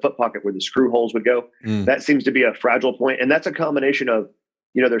ahead of the foot pocket where the screw holes would go, that seems to be a fragile point, and that's a combination of,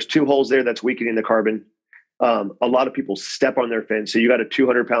 there's two holes there that's weakening the carbon. A lot of people step on their fin, so you got a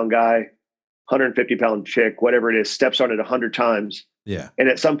 200-pound guy, 150-pound chick, whatever it is, steps on it 100 times, and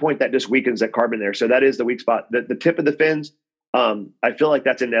at some point that just weakens that carbon there. So that is the weak spot. The tip of the fins. I feel like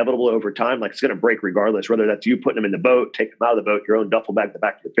that's inevitable over time. Like it's going to break regardless, whether that's you putting them in the boat, taking them out of the boat, your own duffel bag, the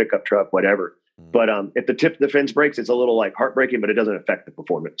back of your pickup truck, whatever. But if the tip of the fins breaks, it's a little like heartbreaking, but it doesn't affect the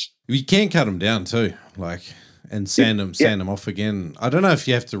performance. You can cut them down too, and sand them off again. I don't know if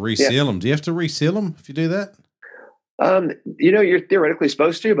you have to reseal them. Do you have to reseal them if you do that? You're theoretically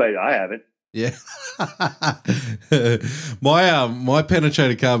supposed to, but I haven't. Yeah. My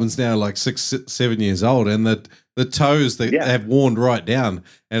penetrated carbon's now like 6-7 years old, and the toes they have worn right down,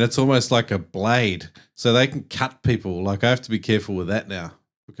 and it's almost like a blade, so they can cut people. Like I have to be careful with that now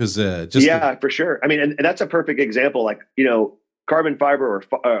because for sure. I mean, and that's a perfect example. Like carbon fiber or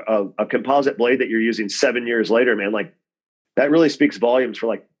a composite blade that you're using 7 years later, man. Like that really speaks volumes for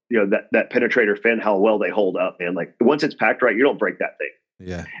like that penetrator fin, how well they hold up, man. Like once it's packed right, you don't break that thing.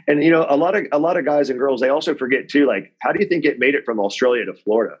 Yeah. And a lot of guys and girls, they also forget too, like, how do you think it made it from Australia to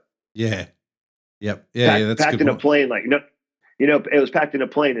Florida? Yeah. Yep. Yeah. That's packed in a plane. Like, it was packed in a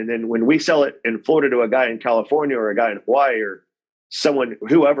plane. And then when we sell it in Florida to a guy in California or a guy in Hawaii or someone,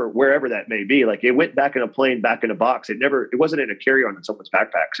 wherever that may be, like it went back in a plane, back in a box. It wasn't in a carry-on in someone's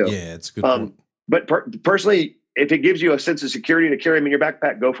backpack. So yeah, it's a good point. But personally, if it gives you a sense of security to carry them in your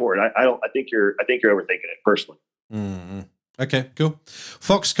backpack, go for it. I think you're overthinking it personally. Mm-hmm. Okay, cool.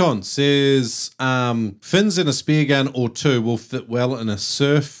 Foxconn says fins in a spear gun or two will fit well in a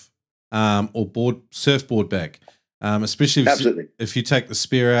surfboard bag, especially if you take the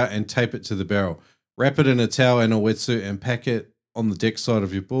spear out and tape it to the barrel. Wrap it in a towel and a wetsuit and pack it on the deck side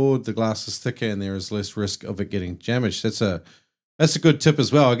of your board. The glass is thicker and there is less risk of it getting damaged. That's a good tip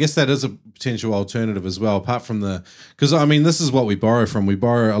as well. I guess that is a potential alternative as well, apart from because I mean, this is what we borrow from. We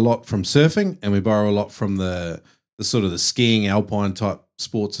borrow a lot from surfing and we borrow a lot from the sort of the skiing, alpine type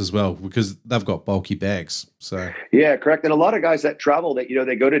sports as well, because they've got bulky bags. So yeah, correct. And a lot of guys that travel, that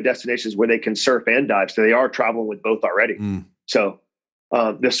they go to destinations where they can surf and dive, so they are traveling with both already. So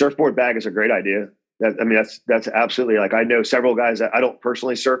the surfboard bag is a great idea. That's absolutely, like, I know several guys that, I don't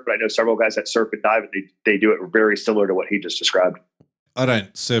personally surf, but I know several guys that surf and dive, and they do it very similar to what he just described. I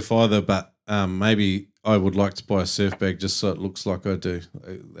don't surf either, but maybe I would like to buy a surf bag just so it looks like I do.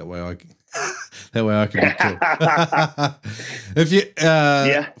 That way I can be cool.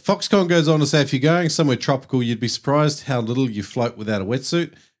 Foxconn goes on to say, if you're going somewhere tropical, you'd be surprised how little you float without a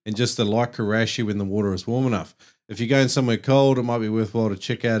wetsuit and just a Lycra rash you when the water is warm enough. If you're going somewhere cold, it might be worthwhile to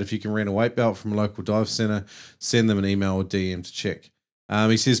check out if you can rent a weight belt from a local dive center. Send them an email or DM to check.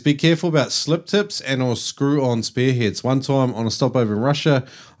 He says, be careful about slip tips and or screw-on spearheads. One time on a stopover in Russia,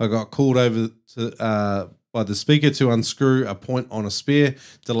 I got called over by the speaker to unscrew a point on a spear,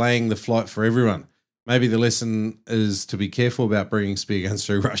 delaying the flight for everyone. Maybe the lesson is to be careful about bringing spear guns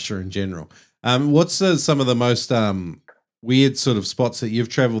through Russia in general. What's some of the most weird sort of spots that you've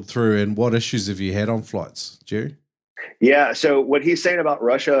traveled through, and what issues have you had on flights, Jerry? Yeah. So what he's saying about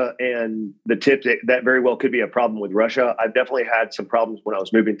Russia and the tip, that very well could be a problem with Russia. I've definitely had some problems when I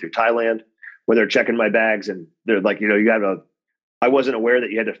was moving through Thailand, where they're checking my bags and they're like, I wasn't aware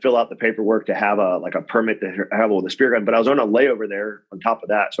that you had to fill out the paperwork to have a permit to have with a spear gun, but I was on a layover there on top of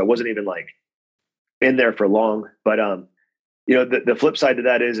that. So I wasn't even like in there for long, but the flip side to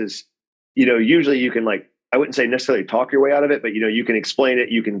that is usually you can, like, I wouldn't say necessarily talk your way out of it, but you can explain it.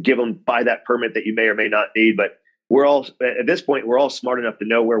 You can buy that permit that you may or may not need, but at this point, we're all smart enough to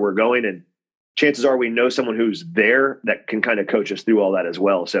know where we're going. And chances are we know someone who's there that can kind of coach us through all that as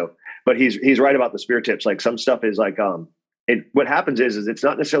well. So, but he's right about the spear tips. Like some stuff is like, what happens is it's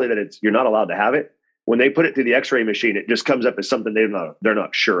not necessarily that you're not allowed to have it. When they put it through the X-ray machine, it just comes up as something they're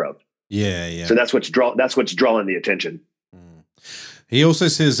not sure of. Yeah. So that's what's drawing the attention. He also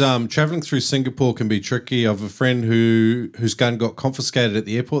says traveling through Singapore can be tricky. I have a friend whose gun got confiscated at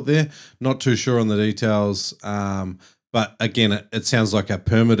the airport there. Not too sure on the details, but again, it sounds like a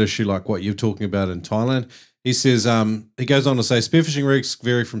permit issue, like what you're talking about in Thailand. He says he goes on to say spearfishing rigs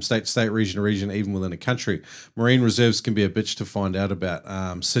vary from state to state, region to region, even within a country. Marine reserves can be a bitch to find out about.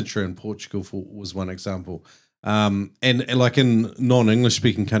 Sintra in Portugal was one example, and like in non-English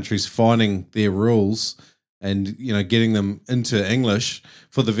speaking countries, finding their rules and getting them into English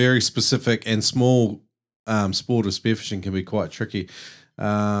for the very specific and small sport of spearfishing can be quite tricky.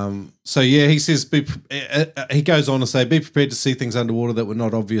 So yeah, he says he goes on to say, be prepared to see things underwater that were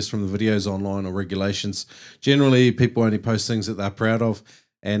not obvious from the videos online or regulations. Generally, people only post things that they're proud of,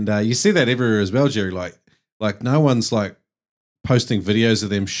 and you see that everywhere as well, Jerry. Like no one's like posting videos of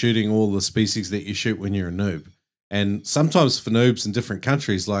them shooting all the species that you shoot when you're a noob. And sometimes for noobs in different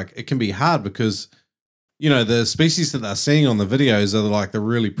countries, like it can be hard because, you know, the species that they're seeing on the videos are like the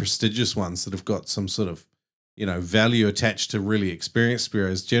really prestigious ones that have got some sort of, you know, value attached to really experienced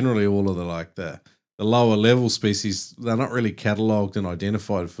spearers. Generally, all of the lower level species, they're not really catalogued and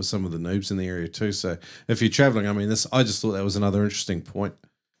identified for some of the noobs in the area too. So if you're traveling, I mean, I just thought that was another interesting point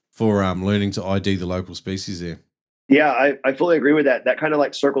for learning to ID the local species there. Yeah, I fully agree with that. That kind of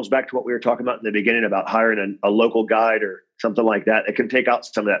like circles back to what we were talking about in the beginning about hiring a local guide or something like that. It can take out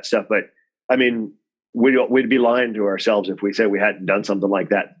some of that stuff. But I mean, we'd be lying to ourselves if we said we hadn't done something like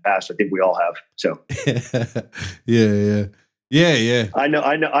that in the past. I think we all have. So yeah. I know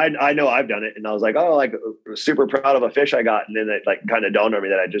I've done it. And I was like, oh, like super proud of a fish I got. And then it like kind of dawned on me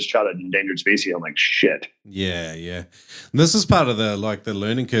that I just shot an endangered species. I'm like, shit. Yeah. And this is part of the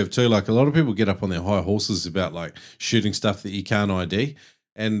learning curve too. Like a lot of people get up on their high horses about like shooting stuff that you can't ID.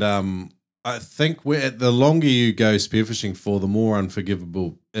 And I think the longer you go spearfishing for, the more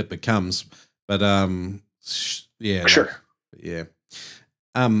unforgivable it becomes. But yeah, sure. Yeah.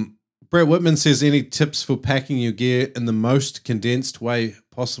 Brett Whitman says, any tips for packing your gear in the most condensed way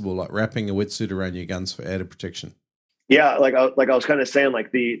possible, like wrapping a wetsuit around your guns for added protection? Yeah, like I was kind of saying,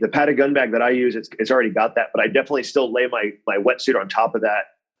 like the padded gun bag that I use, it's already got that, but I definitely still lay my wetsuit on top of that.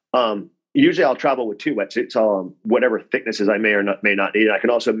 Usually I'll travel with two wetsuits, whatever thicknesses I may not need. I can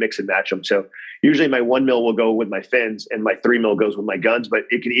also mix and match them. So usually my 1 mil will go with my fins and my 3 mil goes with my guns, but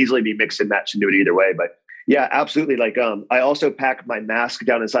it can easily be mixed and matched and do it either way. But yeah, absolutely. Like, I also pack my mask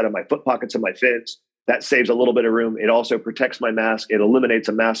down inside of my foot pockets of my fins. That saves a little bit of room. It also protects my mask. It eliminates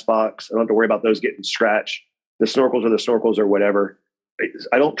a mask box. I don't have to worry about those getting scratched. The snorkels or whatever.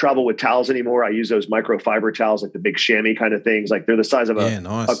 I don't travel with towels anymore. I use those microfiber towels, like the big chamois kind of things. Like they're the size of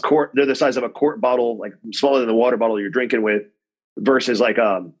a quart. They're the size of a quart bottle, like smaller than the water bottle you're drinking with, versus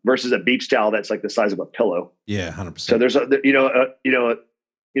a beach towel that's like the size of a pillow. Yeah, 100%. So there's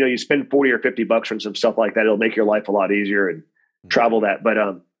you spend $40 or $50 on some stuff like that. It'll make your life a lot easier and travel that. But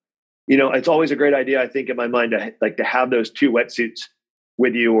it's always a great idea, I think, in my mind to have those two wetsuits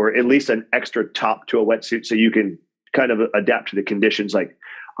with you, or at least an extra top to a wetsuit, so you can kind of adapt to the conditions. Like,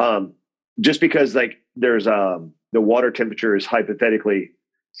 just because like there's the water temperature is hypothetically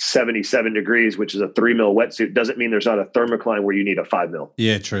 77 degrees, which is a 3 mil wetsuit, doesn't mean there's not a thermocline where you need a 5 mil.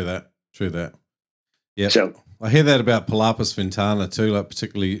 Yeah, true that. Yeah. So I hear that about Palapis Ventana too, like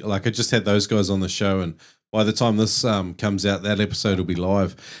particularly, like I just had those guys on the show, and by the time this comes out, that episode will be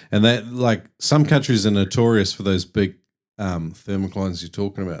live. And that, like, some countries are notorious for those big thermoclines you're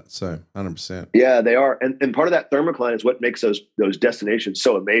talking about. So 100%. Yeah, they are. And part of that thermocline is what makes those destinations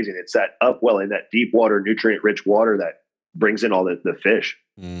so amazing. It's that upwelling, that deep water, nutrient rich water that brings in all the fish.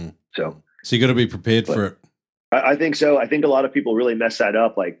 So you got to be prepared for it. I think so. I think a lot of people really mess that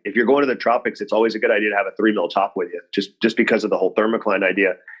up. Like if you're going to the tropics, it's always a good idea to have a 3 mil top with you, just because of the whole thermocline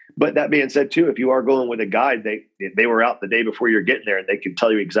idea. But that being said, too, if you are going with a guide, they were out the day before you're getting there, and they can tell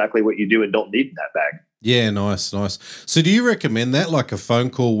you exactly what you do and don't need in that bag. Yeah, nice. So do you recommend that, like a phone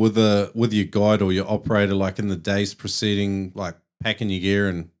call with your guide or your operator, like in the days preceding, like packing your gear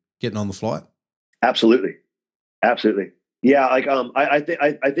and getting on the flight? Absolutely. Yeah, like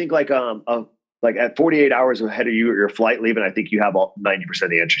I think like at 48 hours ahead of your flight leaving, I think you have 90% of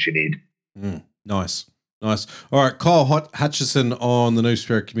the answers you need. Nice. All right, Kyle Hutchison on the Noob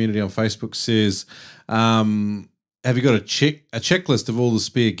Spearo community on Facebook says, have you got a checklist of all the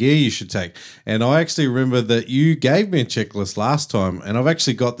spear gear you should take? And I actually remember that you gave me a checklist last time, and I've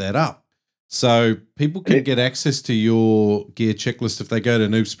actually got that up. So people can get access to your gear checklist if they go to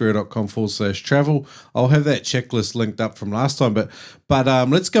noobspearo.com/travel. I'll have that checklist linked up from last time. But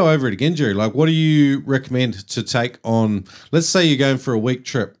let's go over it again, Jerry. Like, what do you recommend to take on, let's say you're going for a week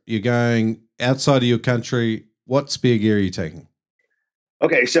trip, you're going outside of your country, what spear gear are you taking?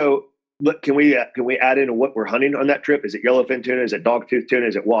 Okay, so look, can we add in what we're hunting on that trip? Is it yellowfin tuna? Is it dogtooth tuna?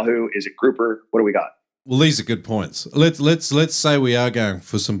 Is it wahoo? Is it grouper? What do we got? Well, these are good points. Let's say we are going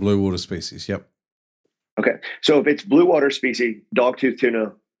for some blue water species. Yep. Okay, so if it's blue water species, dogtooth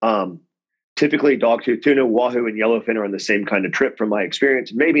tuna, typically dogtooth tuna, wahoo, and yellowfin are on the same kind of trip from my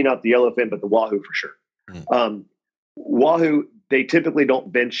experience. Maybe not the yellowfin, but the wahoo for sure. Wahoo, they typically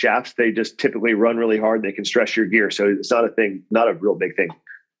don't bend shafts. They just typically run really hard. They can stress your gear, so it's not a thing, not a real big thing.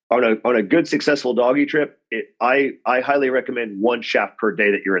 On a good successful doggy trip, I highly recommend one shaft per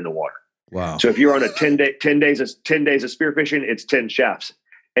day that you're in the water. Wow. So if you're on a 10 days of spearfishing, it's 10 shafts.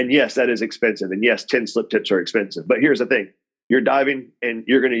 And yes, that is expensive. And yes, 10 slip tips are expensive. But here's the thing. You're diving and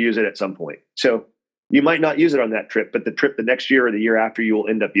you're going to use it at some point. So you might not use it on that trip, but the trip the next year or the year after, you will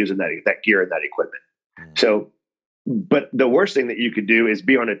end up using that gear and that equipment. So, but the worst thing that you could do is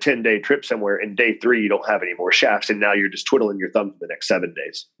be on a 10-day trip somewhere, and day 3, you don't have any more shafts. And now you're just twiddling your thumb for the next 7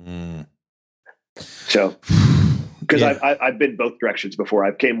 days. So, because I've been both directions before.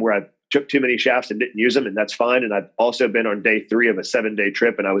 I've came where I took too many shafts and didn't use them, and that's fine. And I've also been on day 3 of a 7-day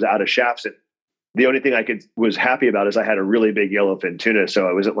trip, and I was out of shafts. And the only thing I was happy about is I had a really big yellowfin tuna, so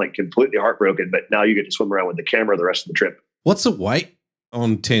I wasn't like completely heartbroken. But now you get to swim around with the camera the rest of the trip. What's the weight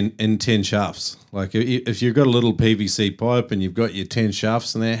on 10 shafts? Like if you've got a little PVC pipe and you've got your 10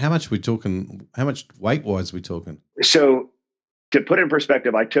 shafts in there, how much weight wise are we talking? So to put it in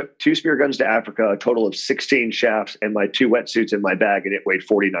perspective, I took 2 spear guns to Africa, a total of 16 shafts, and my 2 wetsuits in my bag, and it weighed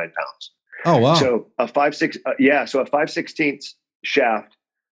 49 pounds. Oh, wow. So a 5/16 shaft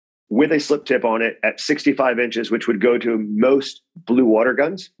with a slip tip on it at 65 inches, which would go to most blue water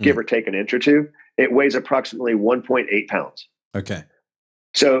guns, give or take an inch or two. It weighs approximately 1.8 pounds. Okay.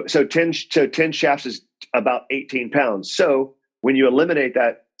 So 10 shafts is about 18 pounds. So when you eliminate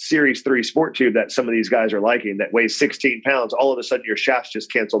that Series 3 sport tube that some of these guys are liking that weighs 16 pounds, all of a sudden your shafts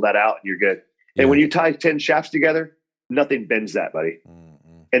just cancel that out and you're good. Yeah. And when you tie 10 shafts together, nothing bends that, buddy.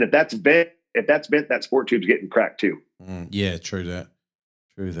 Mm-hmm. And if that's bent, that sport tube's getting cracked too. Yeah, true that.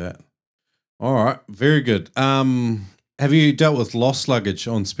 All right, very good. Have you dealt with lost luggage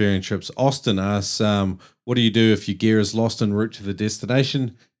on spearing trips? Austin asks, what do you do if your gear is lost en route to the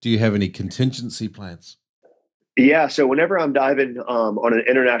destination? Do you have any contingency plans? Yeah, so whenever I'm diving on an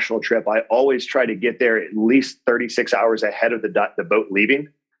international trip, I always try to get there at least 36 hours ahead of the boat leaving.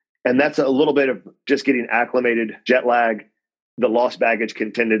 And that's a little bit of just getting acclimated, jet lag, the lost baggage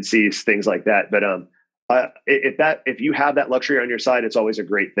contingencies, things like that. But if you have that luxury on your side, it's always a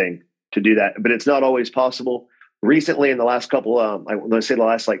great thing to do that. But it's not always possible. Recently, in the last couple, let's say the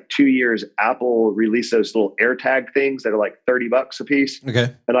last like 2 years, Apple released those little AirTag things that are like $30 a piece.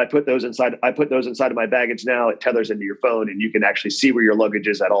 Okay. And I put those inside of my baggage now. It tethers into your phone, and you can actually see where your luggage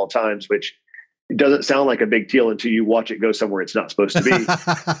is at all times, which doesn't sound like a big deal until you watch it go somewhere it's not supposed to be.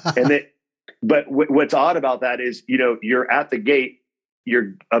 But what's odd about that is, you're at the gate,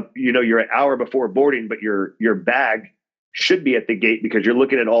 you're an hour before boarding, but your bag should be at the gate because you're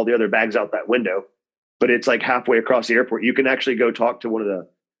looking at all the other bags out that window. But it's like halfway across the airport. You can actually go talk to one of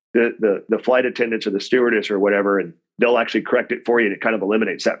the flight attendants or the stewardess or whatever, and they'll actually correct it for you, and it kind of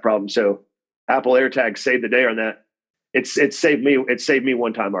eliminates that problem. So Apple AirTag saved the day on that. It saved me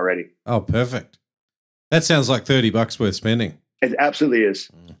one time already. Oh, perfect. That sounds like $30 worth spending. It absolutely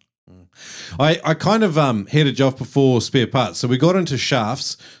is. I kind of headed you off before spare parts. So we got into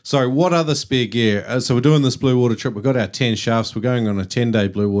shafts. So what other spare gear? So we're doing this blue water trip. We've got our 10 shafts. We're going on a 10-day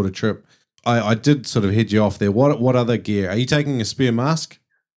blue water trip. I did sort of head you off there. What other gear? Are you taking a spare mask?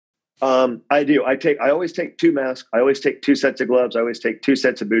 I do. I always take 2 masks. I always take 2 sets of gloves. I always take 2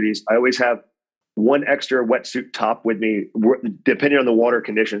 sets of booties. I always have 1 extra wetsuit top with me, depending on the water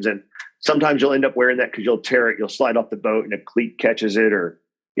conditions. And sometimes you'll end up wearing that because you'll tear it. You'll slide off the boat and a cleat catches it, or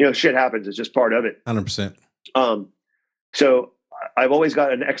shit happens. It's just part of it. 100%. So I've always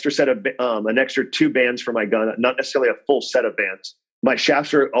got an extra 2 bands for my gun, not necessarily a full set of bands. My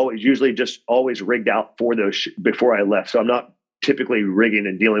shafts are always rigged out for those before I left. So I'm not typically rigging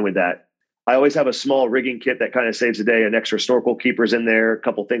and dealing with that. I always have a small rigging kit that kind of saves the day, an extra snorkel keepers in there, a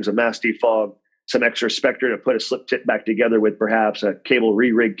couple things of mass defog, some extra Spectre to put a slip tip back together with, perhaps a cable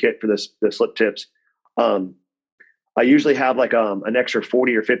re-rig kit for the slip tips. I usually have like an extra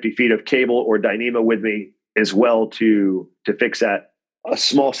 40 or 50 feet of cable or Dyneema with me as well to fix that. A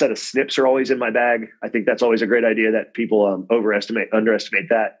small set of snips are always in my bag. I think that's always a great idea that people underestimate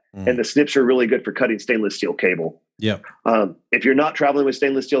that. And the snips are really good for cutting stainless steel cable. Yeah. If you're not traveling with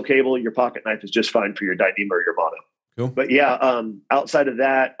stainless steel cable, your pocket knife is just fine for your Dyneema or your mono. Cool. But yeah, outside of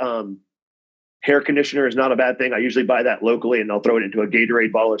that, hair conditioner is not a bad thing. I usually buy that locally, and I'll throw it into a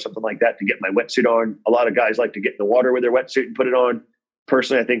Gatorade bottle or something like that to get my wetsuit on. A lot of guys like to get in the water with their wetsuit and put it on.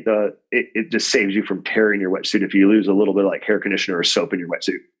 Personally, I think it just saves you from tearing your wetsuit if you lose a little bit of like hair conditioner or soap in your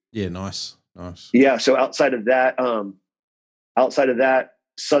wetsuit. Yeah, nice. Yeah. So outside of that,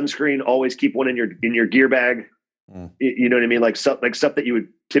 sunscreen, always keep one in your gear bag. You know what I mean? Like stuff that you would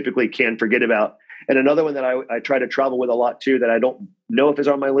typically can forget about. And another one that I try to travel with a lot too, that I don't know if is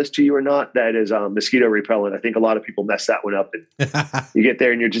on my list to you or not, that is mosquito repellent. I think a lot of people mess that one up, and you get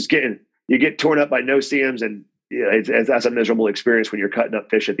there and you get torn up by no-see-ums, and that's a miserable experience when you're cutting up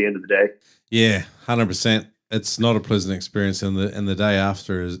fish at the end of the day. Yeah, 100%. it's not a pleasant experience, and the day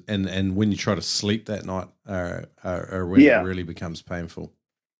after is, and when you try to sleep that night, are when it really becomes painful.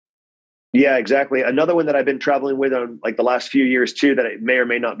 Yeah, exactly. Another one that I've been traveling with on like the last few years too, that it may or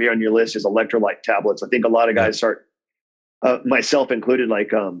may not be on your list, is electrolyte tablets. I think a lot of guys start, myself included,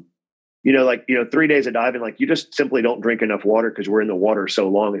 like 3 days of diving, like you just simply don't drink enough water because we're in the water so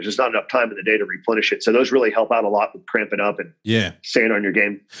long. There's just not enough time in the day to replenish it. So those really help out a lot with cramping up and staying on your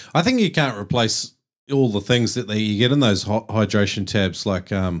game. I think you can't replace all the things that you get in those hydration tabs,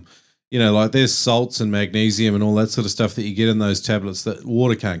 like like there's salts and magnesium and all that sort of stuff that you get in those tablets that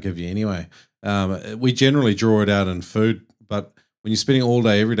water can't give you anyway. We generally draw it out in food, but when you're spending all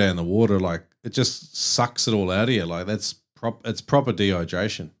day, every day in the water, like it just sucks it all out of you. Like it's proper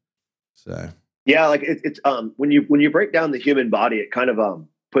dehydration. So yeah, like it's when you break down the human body, it kind of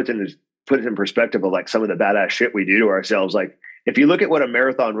puts it in perspective of like some of the badass shit we do to ourselves. Like if you look at what a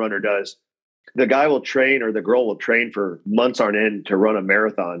marathon runner does, the guy will train, or the girl will train for months on end to run a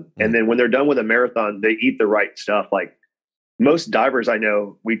marathon. And then when they're done with a marathon, they eat the right stuff. Like most divers I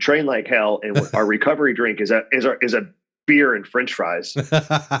know, we train like hell, and our recovery drink is a beer and French fries.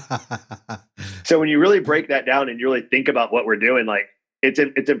 So when you really break that down and you really think about what we're doing, like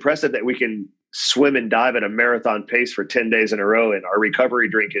it's impressive that we can swim and dive at a marathon pace for 10 days in a row, and our recovery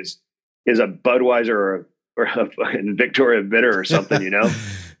drink is a Budweiser or a Victoria Bitter or something,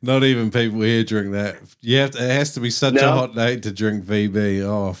 Not even people here drink that. It has to be such a hot day to drink VB.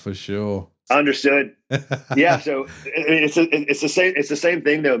 Oh, for sure. Understood. Yeah. So it's the same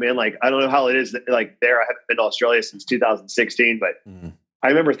thing though, man. Like, I don't know how it is that, like, I haven't been to Australia since 2016, but I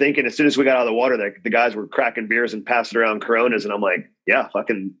remember thinking as soon as we got out of the water, that the guys were cracking beers and passing around Coronas. And I'm like, yeah,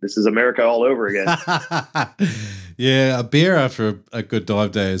 fucking, this is America all over again. Yeah, a beer after a good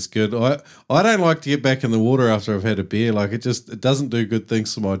dive day is good. I don't like to get back in the water after I've had a beer. Like it doesn't do good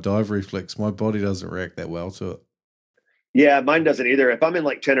things to my dive reflex. My body doesn't react that well to it. Yeah, mine doesn't either. If I'm in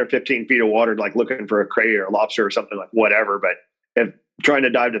like 10 or 15 feet of water, like looking for a cray or a lobster or something, like whatever. But if trying to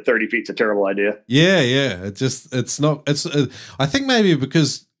dive to 30 feet is a terrible idea. Yeah. I think maybe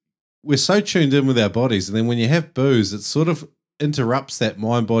because we're so tuned in with our bodies, and then when you have booze, it sort of interrupts that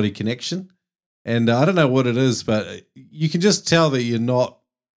mind-body connection. And I don't know what it is, but you can just tell that you're not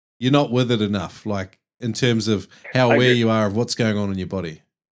with it enough, like in terms of how aware you are of what's going on in your body.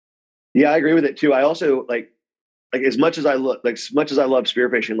 Yeah, I agree with it too. I also like as much as I love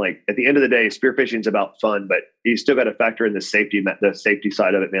spearfishing, like at the end of the day, spearfishing is about fun, but you still got to factor in the safety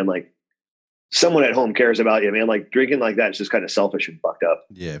side of it, man. Like someone at home cares about you, man. Like drinking like that is just kind of selfish and fucked up.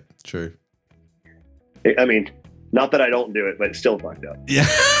 Yeah, true. I mean, not that I don't do it, but it's still fucked up. Yeah.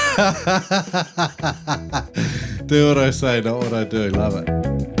 Do what I say, not what I do. Love it.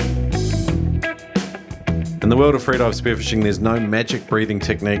 In the world of freedive spearfishing, there's no magic breathing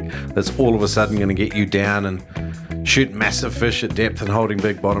technique that's all of a sudden going to get you down and shoot massive fish at depth and holding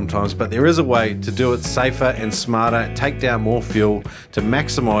big bottom times, but there is a way to do it safer and smarter, take down more fuel to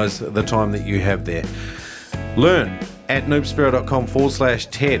maximize the time that you have there. Learn at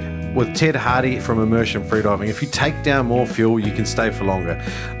noobspearo.com/TED with Ted Hardy from Immersion Freediving. If you take down more fuel, you can stay for longer.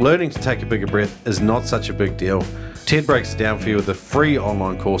 Learning to take a bigger breath is not such a big deal. Ted breaks it down for you with a free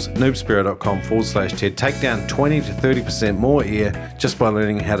online course at noobspearo.com/TED. Take down 20 to 30% more air just by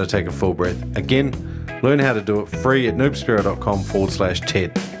learning how to take a full breath. Again, learn how to do it free at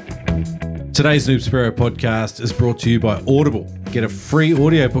noobspearo.com/TED. Today's Noob Spearo podcast is brought to you by Audible. Get a free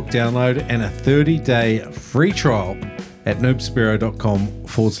audiobook download and a 30-day free trial at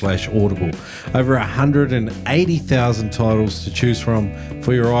noobspearo.com/audible. Over 180,000 titles to choose from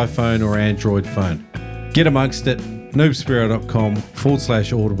for your iPhone or Android phone. Get amongst it,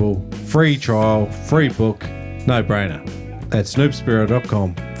 noobspearo.com/audible. Free trial, free book, no brainer. That's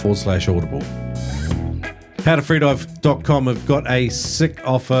noobspearo.com/audible. HowToFreedive.com have got a sick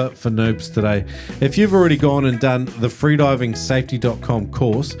offer for noobs today. If you've already gone and done the freedivingsafety.com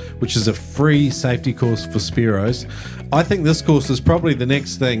course, which is a free safety course for Spearos, I think this course is probably the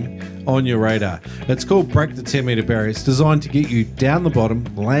next thing on your radar. It's called Break the 10 meter barrier. It's designed to get you down the bottom,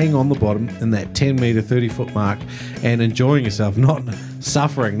 laying on the bottom in that 10 meter, 30 foot mark and enjoying yourself, not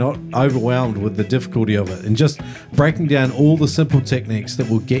suffering, not overwhelmed with the difficulty of it, and just breaking down all the simple techniques that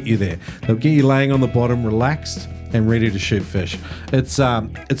will get you there. They'll get you laying on the bottom, relaxed and ready to shoot fish. It's a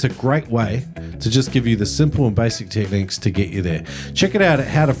great way to just give you the simple and basic techniques to get you there. Check it out at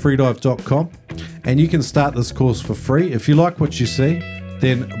howtofreedive.com and you can start this course for free. If you like what you see,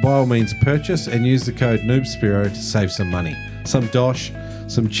 then by all means purchase and use the code NoobSpearo to save some money. Some dosh,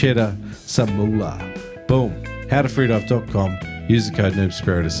 some cheddar, some moolah. Boom. howtofreedive.com. Use the code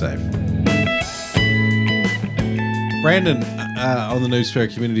NoobSpearo to save. Brandon on the Noob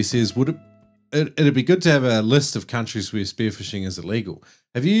Spearo community says, would it it'd be good to have a list of countries where spearfishing is illegal.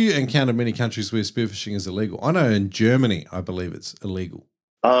 Have you encountered many countries where spearfishing is illegal? I know in Germany, I believe it's illegal.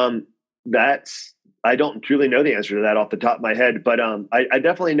 That's I don't truly know the answer to that off the top of my head, but I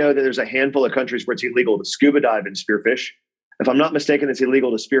definitely know that there's a handful of countries where it's illegal to scuba dive and spearfish. If I'm not mistaken, it's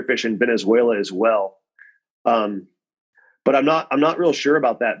illegal to spearfish in Venezuela as well. But I'm not real sure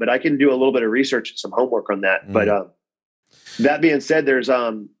about that. But I can do a little bit of research and some homework on that. But that being said, there's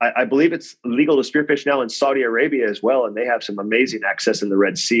I believe it's legal to spearfish now in Saudi Arabia as well, and they have some amazing access in the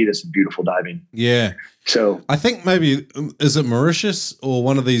Red Sea to some beautiful diving. Yeah. So I think maybe is it Mauritius or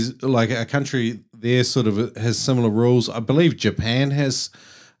one of these, like a country there sort of has similar rules. I believe Japan has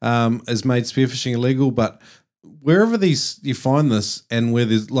made spearfishing illegal, but wherever you find this and where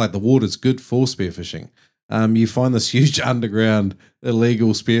there's like the water's good for spearfishing, you find this huge underground illegal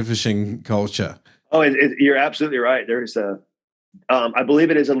spearfishing culture. Oh, you're absolutely right. There's I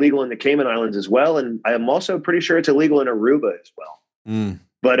believe it is illegal in the Cayman Islands as well, and I am also pretty sure it's illegal in Aruba as well.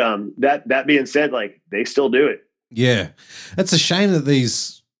 But that being said, like they still do it. Yeah, it's a shame that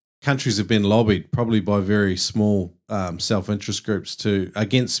these countries have been lobbied, probably by very small self-interest groups,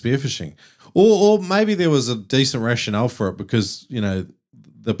 against spearfishing, or maybe there was a decent rationale for it because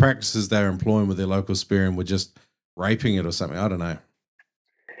the practices they're employing with their local spearing were just raping it or something. I don't know.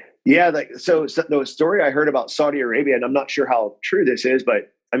 Yeah, so the story I heard about Saudi Arabia, and I'm not sure how true this is,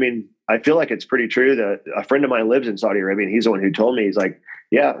 but I mean, I feel like it's pretty true. That a friend of mine lives in Saudi Arabia, and he's the one who told me. He's like,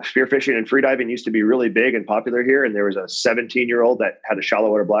 yeah, spearfishing and freediving used to be really big and popular here, and there was a 17-year-old that had a shallow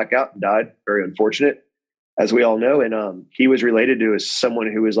water blackout and died. Very unfortunate, as we all know. And he was related to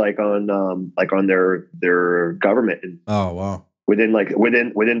someone who was on their government. And oh wow!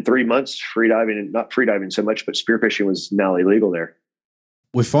 Within 3 months, freediving, and not freediving so much, but spearfishing was now illegal there.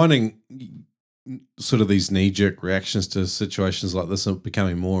 We're finding sort of these knee-jerk reactions to situations like this are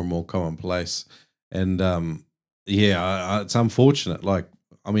becoming more and more commonplace. And it's unfortunate. Like,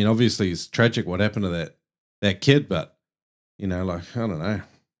 I mean, obviously it's tragic what happened to that kid, but I don't know.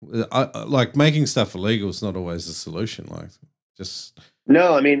 Like making stuff illegal is not always the solution. Like, just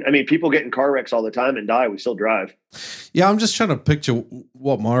no. I mean, people get in car wrecks all the time and die. We still drive. Yeah, I'm just trying to picture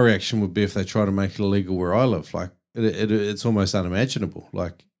what my reaction would be if they try to make it illegal where I live. Like, it's almost unimaginable,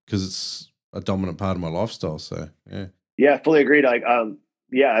 like, because it's a dominant part of my lifestyle. So yeah, fully agreed. Like, I'm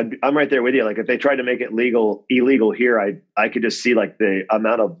right there with you. Like, if they tried to make it illegal here, I could just see like the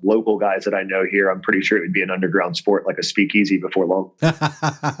amount of local guys that I know here. I'm pretty sure it would be an underground sport, like a speakeasy before long.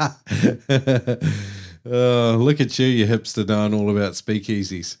 Look at you hipster knowing all about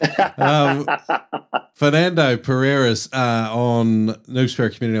speakeasies. Fernando Pereiras on Noob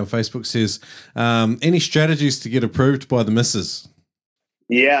Spirit Community on Facebook says, any strategies to get approved by the missus?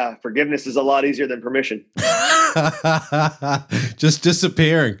 Yeah, forgiveness is a lot easier than permission. Just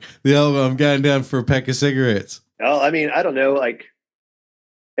disappearing. I'm going down for a pack of cigarettes. Oh, I mean, I don't know. Like,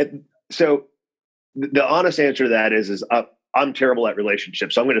 so the honest answer to that is I'm terrible at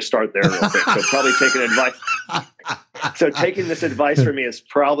relationships. So I'm going to start there real quick. So probably taking advice. So taking this advice from me is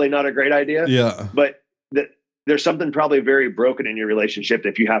probably not a great idea. Yeah. But there's something probably very broken in your relationship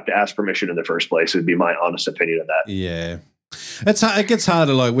if you have to ask permission in the first place, would be my honest opinion of that. Yeah. It gets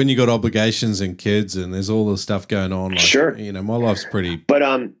harder, like when you got obligations and kids and there's all this stuff going on. Like, sure. My life's pretty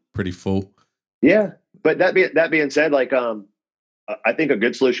full. Yeah. But that being said, like, I think a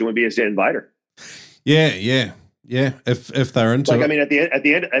good solution would be to invite her. Yeah. If they're into it. I mean, at the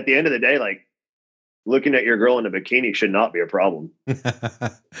end of the day, like, looking at your girl in a bikini should not be a problem.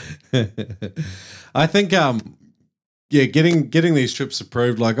 I think, getting these trips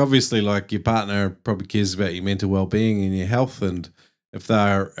approved, like obviously, like your partner probably cares about your mental well-being and your health, and if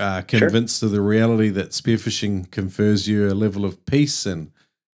they're convinced of the reality that spearfishing confers you a level of peace and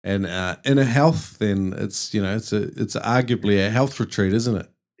inner health, then it's arguably a health retreat, isn't it?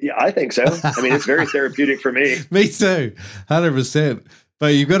 Yeah, I think so. I mean, it's very therapeutic for me. Me too, 100%.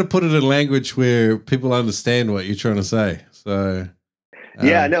 But you've got to put it in language where people understand what you're trying to say. So,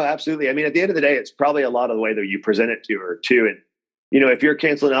 yeah, no, absolutely. I mean, at the end of the day, it's probably a lot of the way that you present it to her too. And, if you're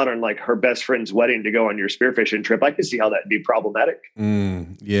canceling out on like her best friend's wedding to go on your spearfishing trip, I can see how that'd be problematic.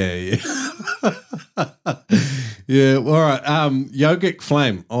 Yeah. Yeah. All right. Yogic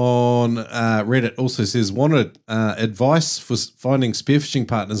Flame on Reddit also says, wanted advice for finding spearfishing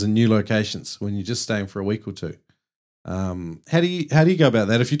partners in new locations when you're just staying for a week or two. How do you go about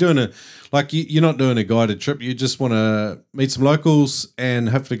that? If you're doing you're not doing a guided trip, you just want to meet some locals and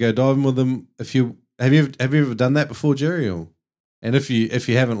hopefully go diving with them. Have you ever done that before, Jerry? And if you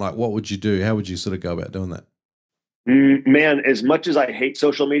haven't, like, what would you do? How would you sort of go about doing that? Man, as much as I hate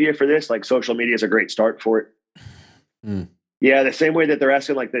social media for this, like, social media is a great start for it. Yeah, the same way that they're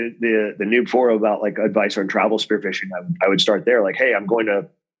asking like the noob four about like advice on travel spearfishing, I would start there. Like, hey, I'm going to,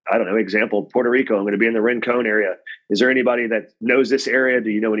 I don't know, example, Puerto Rico. I'm going to be in the Rincon area. Is there anybody that knows this area?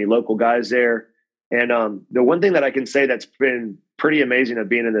 Do you know any local guys there? And the one thing that I can say that's been pretty amazing of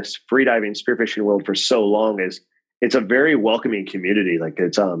being in this freediving spearfishing world for so long is it's a very welcoming community. Like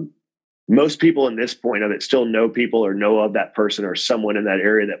it's most people in this point of it still know people or know of that person or someone in that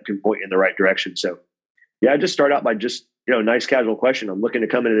area that can point you in the right direction. So yeah, I just start out by just, nice casual question. I'm looking to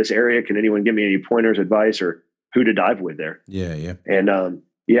come into this area. Can anyone give me any pointers, advice, or who to dive with there? Yeah, yeah. And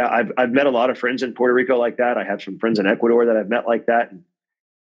yeah, I've met a lot of friends in Puerto Rico like that. I have some friends in Ecuador that I've met like that.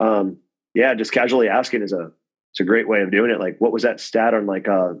 And yeah, just casually asking it's a great way of doing it. Like, what was that stat on like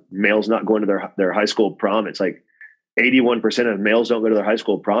males not going to their high school prom? It's like 81% of males don't go to their high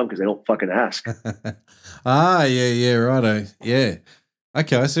school prom because they don't fucking ask. Yeah, righto. Yeah.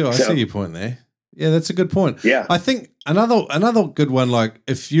 Okay, I see your point there. Yeah, that's a good point. Yeah. I think another good one, like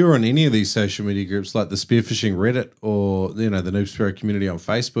if you're on any of these social media groups like the Spearfishing Reddit or, the Noob Spearo community on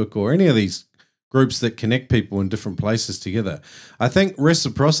Facebook or any of these groups that connect people in different places together, I think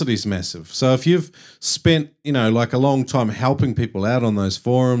reciprocity is massive. So if you've spent, like a long time helping people out on those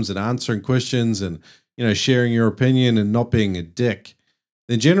forums and answering questions and, sharing your opinion and not being a dick,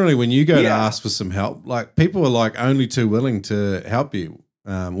 then generally when you go to ask for some help, like people are like only too willing to help you.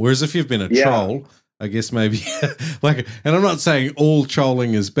 Whereas if you've been a troll, I guess maybe like, and I'm not saying all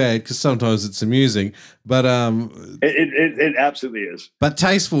trolling is bad because sometimes it's amusing, but it absolutely is. But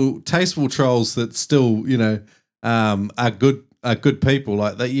tasteful trolls that still are good people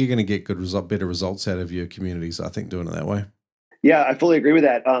like that, you're going to get better results out of your communities. I think doing it that way. Yeah, I fully agree with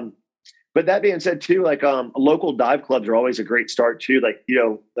that. But that being said, too, like local dive clubs are always a great start too. Like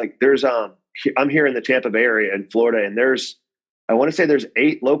like there's I'm here in the Tampa Bay area in Florida, and I want to say there's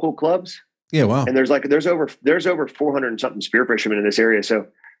 8 local clubs. Yeah, wow. And there's over 400 and something spearfishermen in this area. So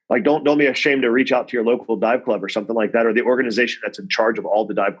like don't be ashamed to reach out to your local dive club or something like that, or the organization that's in charge of all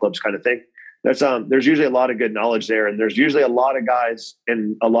the dive clubs kind of thing. There's usually a lot of good knowledge there, and there's usually a lot of guys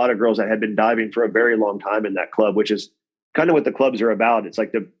and a lot of girls that have been diving for a very long time in that club, which is kind of what the clubs are about. It's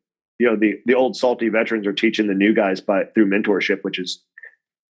like the old salty veterans are teaching the new guys through mentorship, which is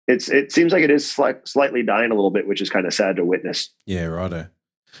it seems like it is slightly dying a little bit, which is kind of sad to witness. Yeah, righto.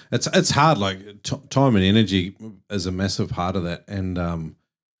 It's hard. Like time and energy is a massive part of that, and a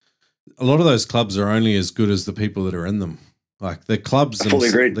lot of those clubs are only as good as the people that are in them. Like the clubs,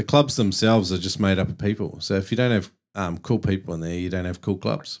 the clubs themselves are just made up of people. So if you don't have cool people in there, you don't have cool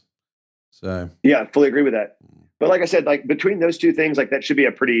clubs. So yeah, I fully agree with that. But like I said, like between those two things, like that should be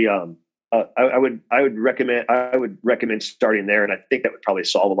a pretty. I would recommend starting there, and I think that would probably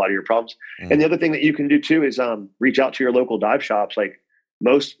solve a lot of your problems. And the other thing that you can do too is reach out to your local dive shops. Like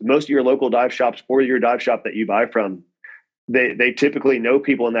most of your local dive shops or your dive shop that you buy from, they typically know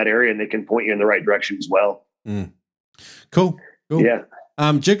people in that area and they can point you in the right direction as well. Cool. Yeah.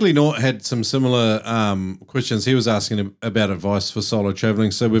 Jiggly Nort had some similar questions. He was asking about advice for solo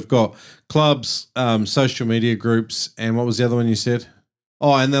traveling. So we've got clubs, social media groups, and what was the other one you said?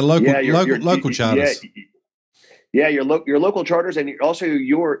 Oh, and the local charters. Yeah, your local charters, and also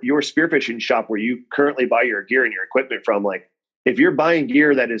your spearfishing shop where you currently buy your gear and your equipment from. Like, if you're buying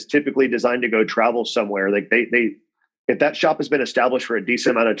gear that is typically designed to go travel somewhere, like they if that shop has been established for a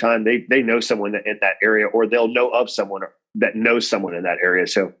decent amount of time, they know someone in that area, or they'll know of someone that knows someone in that area.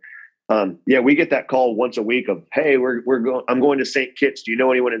 So, yeah, we get that call once a week of, hey, I'm going to St. Kitts. Do you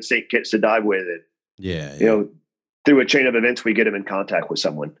know anyone in St. Kitts to dive with? And, yeah. Through a chain of events, we get them in contact with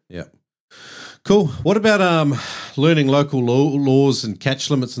someone. Yeah. Cool. What about learning local laws and catch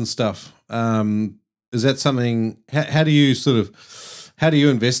limits and stuff? Is that something? How do you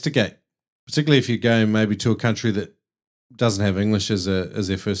investigate, particularly if you're going maybe to a country that doesn't have English as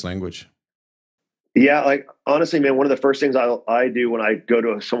their first language? Yeah, like honestly, man, one of the first things I do when I go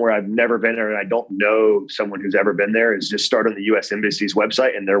to somewhere I've never been there and I don't know someone who's ever been there is just start on the U.S. Embassy's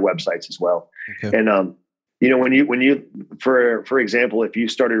website and their websites as well. Okay. And when you for example, if you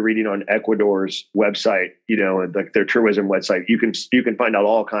started reading on Ecuador's website, like their tourism website, you can find out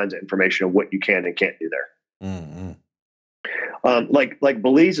all kinds of information of what you can and can't do there. Mm-hmm. Like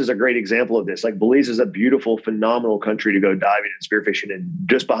Belize is a great example of this. Like Belize is a beautiful, phenomenal country to go diving and spearfishing. And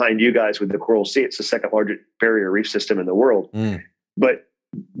just behind you guys with the Coral Sea, it's the second largest barrier reef system in the world. But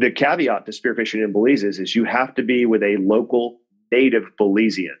the caveat to spearfishing in Belize is you have to be with a local native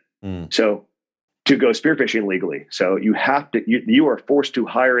Belizean. So to go spearfishing legally. So you are forced to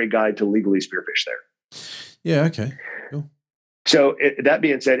hire a guide to legally spearfish there. Yeah. Okay. Cool. So that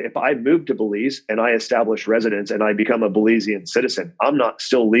being said, if I move to Belize and I establish residence and I become a Belizean citizen, I'm not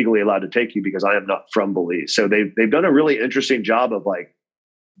still legally allowed to take you because I am not from Belize. So they've done a really interesting job of like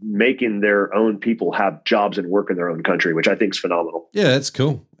making their own people have jobs and work in their own country, which I think is phenomenal. Yeah, that's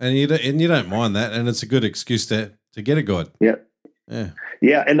cool, and you don't mind that, and it's a good excuse to get a guide. Yeah. Yeah.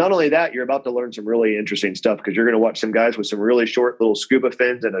 Yeah. And not only that, you're about to learn some really interesting stuff because you're going to watch some guys with some really short little scuba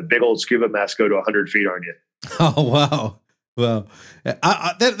fins and a big old scuba mask go to 100 feet on you. Oh, wow. Well,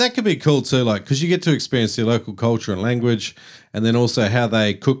 that could be cool too, like, because you get to experience their local culture and language, and then also how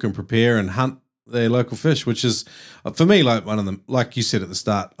they cook and prepare and hunt their local fish, which is, for me, like one of them, like you said at the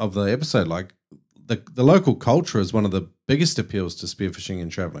start of the episode, like the local culture is one of the biggest appeals to spearfishing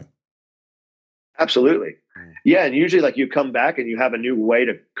and traveling. Absolutely. Yeah. And usually like you come back and you have a new way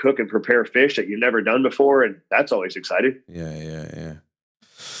to cook and prepare fish that you've never done before. And that's always exciting. Yeah.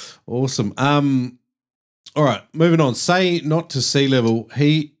 Awesome. All right, moving on. Say not to sea level.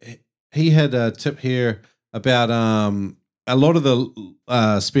 He had a tip here about a lot of the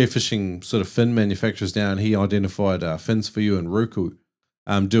spearfishing sort of fin manufacturers now, and he identified fins for you and Roku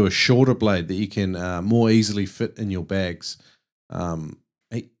do a shorter blade that you can more easily fit in your bags.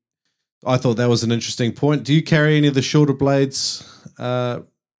 I thought that was an interesting point. Do you carry any of the shorter blades,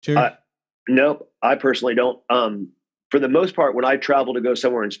 Jerry? No, I personally don't. For the most part, when I travel to go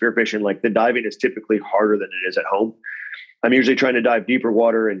somewhere and spearfishing, like the diving is typically harder than it is at home. I'm usually trying to dive deeper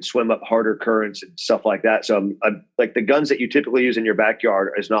water and swim up harder currents and stuff like that. So I'm like the guns that you typically use in your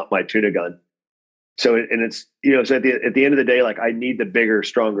backyard is not my tuna gun. So, and it's, so at the end of the day, like I need the bigger,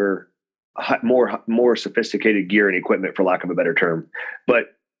 stronger, more sophisticated gear and equipment, for lack of a better term.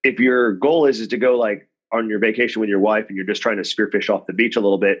 But if your goal is to go like on your vacation with your wife and you're just trying to spearfish off the beach a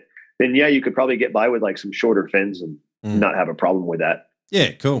little bit, then yeah, you could probably get by with like some shorter fins and not have a problem with that.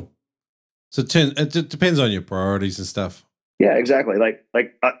 Yeah, cool. So it depends on your priorities and stuff. Yeah, exactly. Like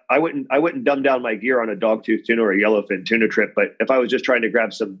I wouldn't dumb down my gear on a dogtooth tuna or a yellowfin tuna trip, but if I was just trying to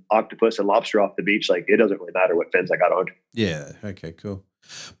grab some octopus and lobster off the beach, like it doesn't really matter what fins I got on. Yeah. Okay. Cool.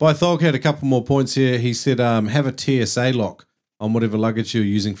 Bythog had a couple more points here. He said, have a TSA lock on whatever luggage you're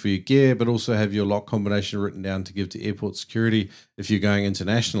using for your gear, but also have your lock combination written down to give to airport security if you're going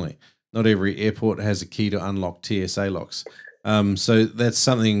internationally. Not every airport has a key to unlock TSA locks. So that's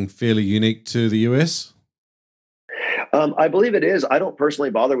something fairly unique to the US? I believe it is. I don't personally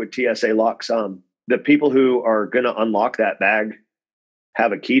bother with TSA locks. The people who are going to unlock that bag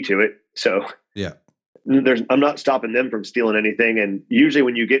have a key to it. So yeah, I'm not stopping them from stealing anything. And usually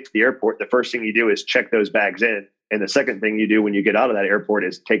when you get to the airport, the first thing you do is check those bags in. And the second thing you do when you get out of that airport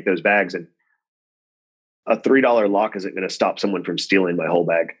is take those bags, and a $3 lock isn't going to stop someone from stealing my whole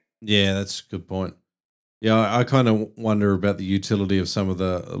bag. Yeah, that's a good point. Yeah, I kind of wonder about the utility of some of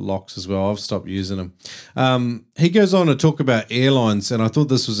the locks as well. I've stopped using them. He goes on to talk about airlines, and I thought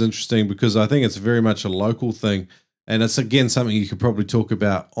this was interesting because I think it's very much a local thing. And it's, again, something you could probably talk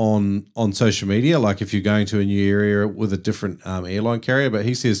about on social media, like if you're going to a new area with a different airline carrier. But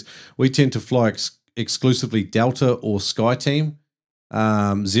he says, we tend to fly exclusively Delta or SkyTeam.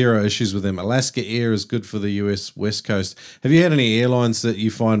 Zero issues with them. Alaska Air is good for the US West Coast. Have you had any airlines that you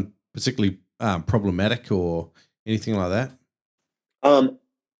find particularly problematic or anything like that?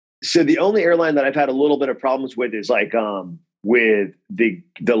 So the only airline that I've had a little bit of problems with is like with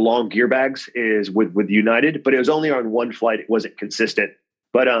the long gear bags is with United, but it was only on one flight. It wasn't consistent.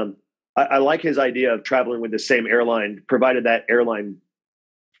 But I like his idea of traveling with the same airline, provided that airline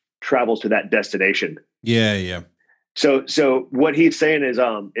travels to that destination. Yeah. So what he's saying is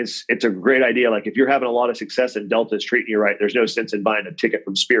it's a great idea. Like if you're having a lot of success and Delta's treating you right, there's no sense in buying a ticket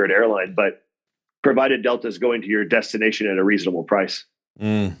from Spirit Airline, but provided Delta's going to your destination at a reasonable price.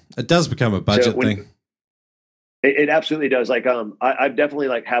 It does become a budget thing. It absolutely does. Like I've definitely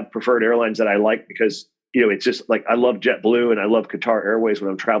like have preferred airlines that I like because it's just like I love JetBlue and I love Qatar Airways when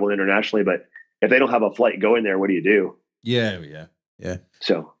I'm traveling internationally, but if they don't have a flight going there, what do you do? Yeah.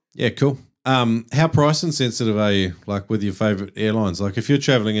 So yeah, cool. How price insensitive are you, like with your favorite airlines? Like if you're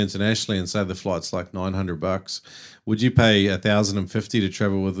traveling internationally and say the flight's like $900, would you pay $1,050 to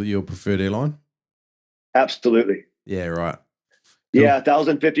travel with your preferred airline? Absolutely. Yeah, right. Cool. Yeah,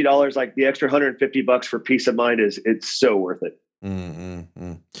 $1,050, like the extra $150 for peace of mind it's so worth it.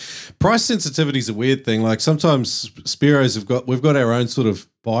 Price sensitivity is a weird thing. Like sometimes Spearos we've got our own sort of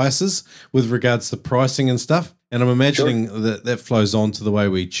biases with regards to pricing and stuff. And I'm imagining that flows on to the way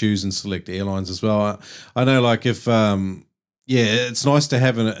we choose and select airlines as well. I know, like if it's nice to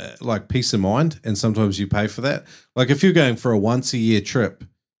have like peace of mind, and sometimes you pay for that. Like if you're going for a once a year trip,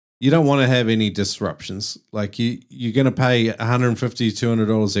 you don't want to have any disruptions. Like you're going to pay $150,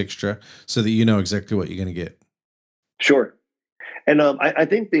 $200 extra so that you know exactly what you're going to get. Sure. And I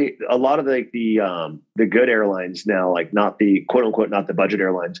think a lot of the good airlines now, like not the quote unquote not the budget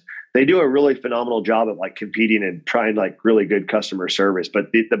airlines, they do a really phenomenal job of like competing and trying like really good customer service.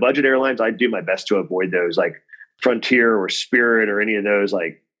 But the budget airlines, I do my best to avoid those, like Frontier or Spirit or any of those.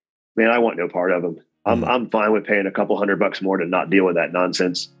 Like, man, I want no part of them. I'm fine with paying a couple $100 more to not deal with that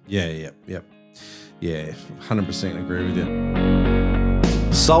nonsense. Yeah, 100% agree with you.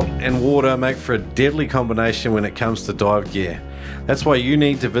 Salt and water make for a deadly combination when it comes to dive gear. That's why you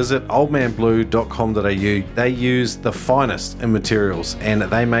need to visit oldmanblue.com.au. They use the finest in materials and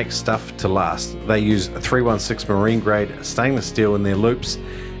they make stuff to last. They use 316 marine grade stainless steel in their loops,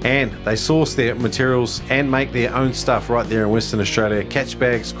 and they source their materials and make their own stuff right there in Western Australia. Catch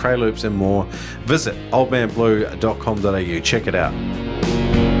bags, cray loops and more. Visit oldmanblue.com.au. Check it out.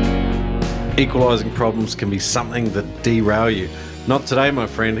 Equalizing problems can be something that derail you. Not today, my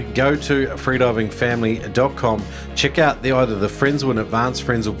friend. Go to freedivingfamily.com. Check out either the Frenzel and Advanced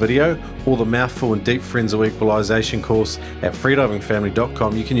Frenzel video or the Mouthful and Deep Frenzel Equalization course at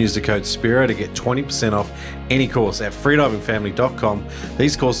freedivingfamily.com. You can use the code SPIRO to get 20% off any course at freedivingfamily.com.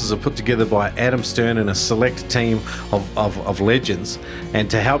 These courses are put together by Adam Stern and a select team of legends, and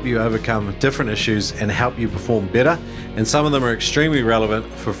to help you overcome different issues and help you perform better. And some of them are extremely relevant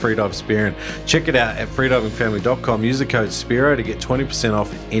for freedive spearing. Check it out at freedivingfamily.com. Use the code SPIRO to get 20%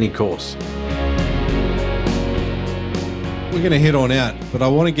 off any course. We're going to head on out, but I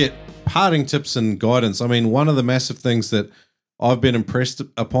want to get parting tips and guidance. I mean, one of the massive things that I've been impressed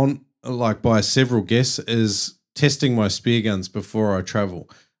upon, like by several guests, is testing my spear guns before I travel.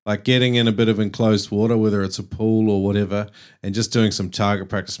 Like getting in a bit of enclosed water, whether it's a pool or whatever, and just doing some target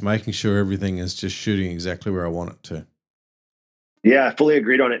practice, making sure everything is just shooting exactly where I want it to. Yeah, I fully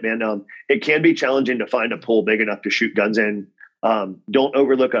agreed on it, man. It can be challenging to find a pool big enough to shoot guns in. Don't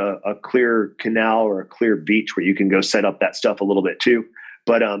overlook a clear canal or a clear beach where you can go set up that stuff a little bit too.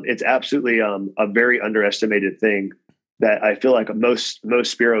 But it's absolutely a very underestimated thing that I feel like most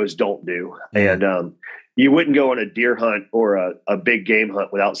Spiros don't do. And you wouldn't go on a deer hunt or a big game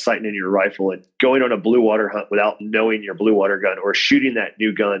hunt without sighting in your rifle, and going on a blue water hunt without knowing your blue water gun or shooting that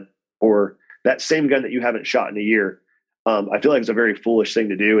new gun or that same gun that you haven't shot in a year. I feel like it's a very foolish thing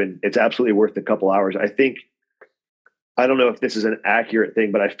to do, and it's absolutely worth a couple hours. I don't know if this is an accurate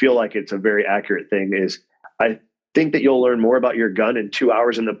thing, but I feel like it's a very accurate thing. I think that you'll learn more about your gun in 2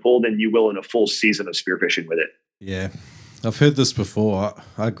 hours in the pool than you will in a full season of spearfishing with it. Yeah, I've heard this before.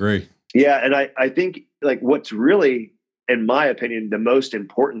 I agree. Yeah, and I think like what's really, in my opinion, the most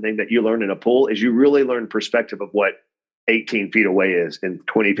important thing that you learn in a pool is you really learn perspective of what 18 feet away is and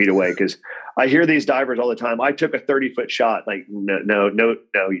 20 feet away. Because I hear these divers all the time. I took a 30-foot shot. Like, no,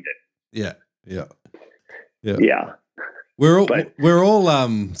 you didn't. Yeah. We're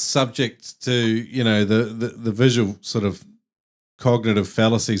all subject to, the visual sort of cognitive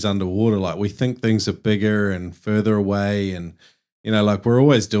fallacies underwater. Like we think things are bigger and further away, and like we're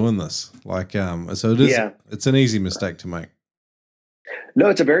always doing this. Like so it is. Yeah. It's an easy mistake to make. No,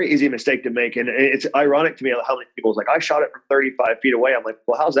 it's a very easy mistake to make. And it's ironic to me how many people like, I shot it from 35 feet away. I'm like,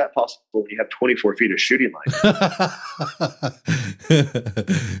 well, how's that possible when you have 24 feet of shooting line?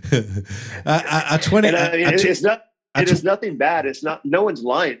 It is nothing bad. It's not, no one's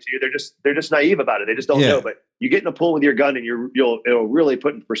lying to you. They're just naive about it. They just don't know. But you get in a pool with your gun and it'll really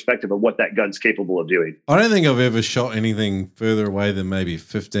put in perspective of what that gun's capable of doing. I don't think I've ever shot anything further away than maybe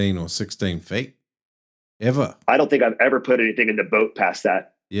 15 or 16 feet. Ever. I don't think I've ever put anything in the boat past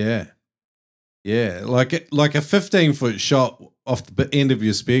that. Yeah. Like a 15-foot shot off the end of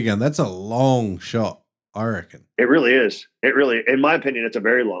your spear gun. That's a long shot, I reckon. It really is. In my opinion, it's a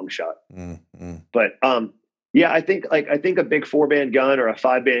very long shot. But yeah, I think a big 4-band gun or a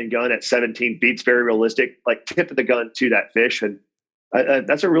 5-band gun at 17 beats very realistic. Like tip of the gun to that fish, and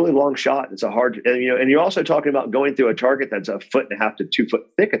that's a really long shot. It's a hard, and you're also talking about going through a target that's 1.5 to 2 foot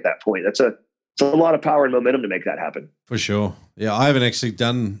thick at that point. It's a lot of power and momentum to make that happen. For sure. Yeah, I haven't actually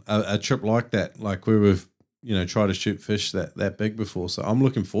done a trip like that. Like where we've, tried to shoot fish that big before. So I'm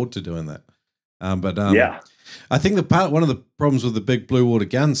looking forward to doing that. Yeah, I think one of the problems with the big blue water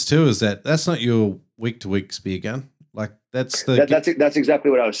guns too is that that's not your week to week spear gun. Like that's exactly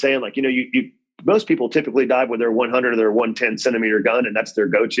what I was saying. Like, you most people typically dive with their 100 or their 110 centimeter gun, and that's their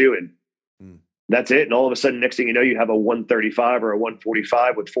go-to. And that's it. And all of a sudden, next thing you know, you have a 135 or a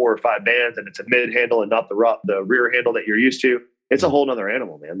 145 with 4 or 5 bands, and it's a mid handle and not the rear handle that you're used to. It's a whole nother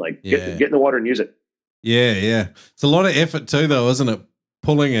animal, man. Like get in the water and use it. Yeah. It's a lot of effort too, though, isn't it?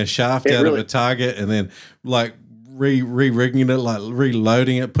 Pulling a shaft out of a target and then like re-rigging it, like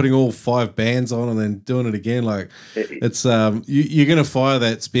reloading it, putting all 5 bands on and then doing it again. Like it's you're going to fire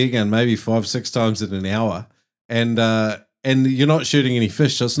that spear gun maybe 5-6 times in an hour. And and you're not shooting any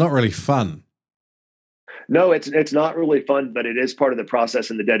fish, so it's not really fun. No, it's not really fun, but it is part of the process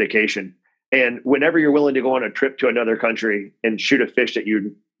and the dedication. And whenever you're willing to go on a trip to another country and shoot a fish that you're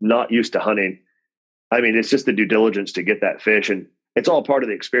not used to hunting, I mean, it's just the due diligence to get that fish, and it's all part of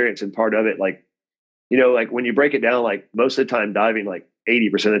the experience and part of it. Like, like when you break it down, like most of the time diving, like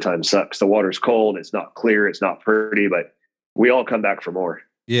 80% of the time sucks. The water's cold, it's not clear, it's not pretty, but we all come back for more.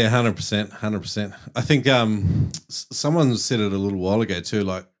 Yeah, 100%, 100%. I think someone said it a little while ago too.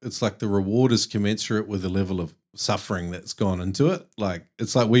 Like it's like the reward is commensurate with the level of suffering that's gone into it. Like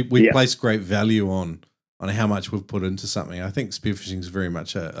it's like we place great value on how much we've put into something. I think spearfishing is very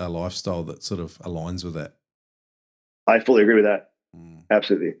much a lifestyle that sort of aligns with that. I fully agree with that.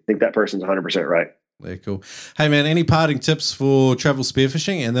 Absolutely. I think that person's 100% right. Yeah, cool. Hey man, any parting tips for travel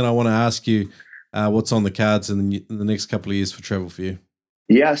spearfishing? And then I want to ask you what's on the cards in the next couple of years for travel for you.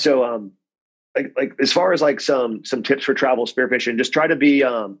 Yeah. So, like as far as like some tips for travel spearfishing, just try to be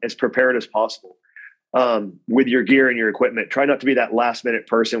as prepared as possible with your gear and your equipment. Try not to be that last minute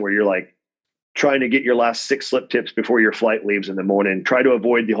person where you're like trying to get your last 6 slip tips before your flight leaves in the morning. Try to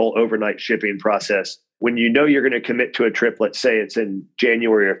avoid the whole overnight shipping process. When you know you're going to commit to a trip, let's say it's in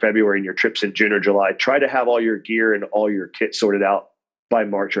January or February and your trip's in June or July, try to have all your gear and all your kit sorted out by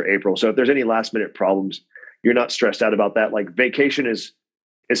March or April. So if there's any last minute problems, you're not stressed out about that. Like vacation is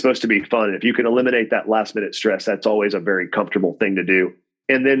supposed to be fun. If you can eliminate that last minute stress, that's always a very comfortable thing to do.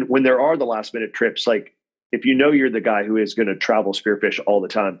 And then when there are the last minute trips, like if you know you're the guy who is going to travel spearfish all the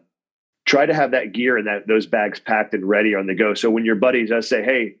time, try to have that gear and those bags packed and ready on the go. So when your buddy does say,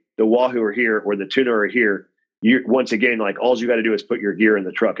 hey, the wahoo are here or the tuna are here, you once again, like all you got to do is put your gear in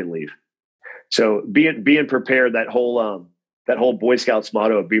the truck and leave. So being prepared, that whole Boy Scouts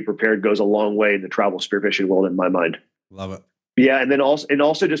motto of be prepared goes a long way in the travel spearfishing world in my mind. Love it. Yeah. And then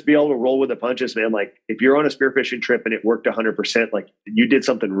also just be able to roll with the punches, man. Like if you're on a spearfishing trip and it worked 100%, like you did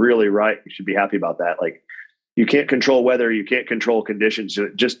something really right. You should be happy about that. Like you can't control weather. You can't control conditions.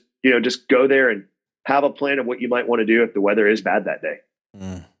 Just go there and have a plan of what you might want to do if the weather is bad that day.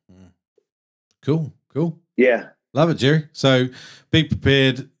 Mm-hmm. Cool. Yeah. Love it, Jerry. So be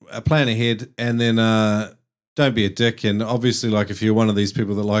prepared, plan ahead, and then don't be a dick. And obviously, like if you're one of these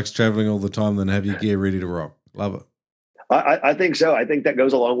people that likes traveling all the time, then have your gear ready to rock. Love it. I think so. I think that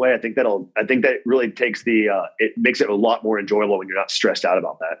goes a long way. I think that really takes it makes it a lot more enjoyable when you're not stressed out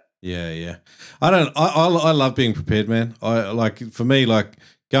about that. Yeah. I love being prepared, man. For me, like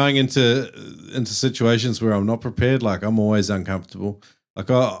going into situations where I'm not prepared, like I'm always uncomfortable. Like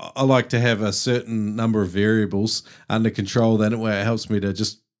I like to have a certain number of variables under control. That way it helps me to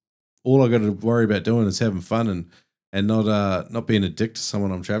just, all I got to worry about doing is having fun and not being a dick to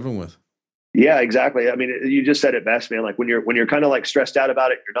someone I'm traveling with. Yeah, exactly. I mean, you just said it best, man. Like when you're kind of like stressed out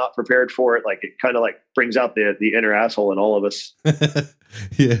about it, you're not prepared for it. Like it kind of like brings out the inner asshole in all of us.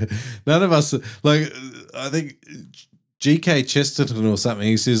 Yeah. None of us, like, I think G.K. Chesterton or something,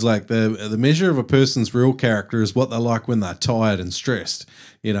 he says like the measure of a person's real character is what they're like when they're tired and stressed,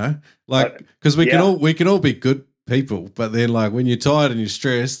 like, because we can all be good people, but then like when you're tired and you're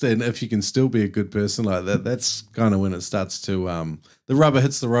stressed, and if you can still be a good person like that, that's kind of when it starts to, the rubber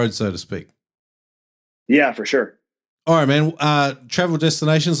hits the road, so to speak. Yeah, for sure. All right, man. Travel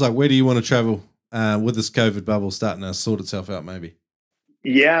destinations, like where do you want to travel with this COVID bubble starting to sort itself out maybe?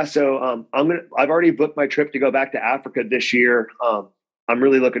 Yeah. So I've already booked my trip to go back to Africa this year. I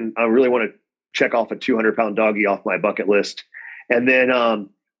really want to check off a 200-pound doggy off my bucket list. And then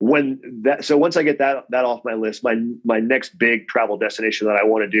once I get that off my list, my next big travel destination that I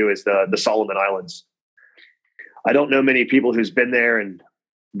want to do is the Solomon Islands. I don't know many people who's been there, and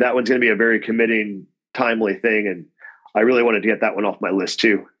that one's going to be a very committing, timely thing. And I really wanted to get that one off my list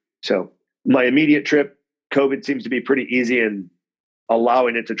too. So my immediate trip, COVID seems to be pretty easy, and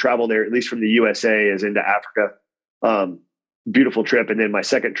allowing it to travel there, at least from the USA, is into Africa. Beautiful trip. And then my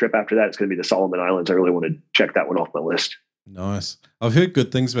second trip after that is going to be the Solomon Islands. I really want to check that one off my list. Nice. I've heard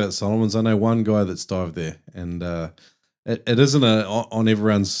good things about Solomons. I know one guy that's dived there, and it isn't on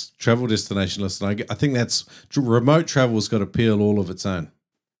everyone's travel destination list. And I think that's remote travel's got appeal all of its own.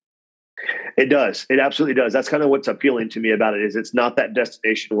 It does. It absolutely does. That's kind of what's appealing to me about it, is it's not that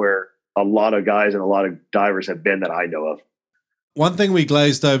destination where a lot of guys and a lot of divers have been that I know of. One thing we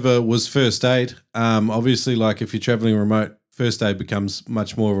glazed over was first aid. Obviously, like if you're traveling remote, first aid becomes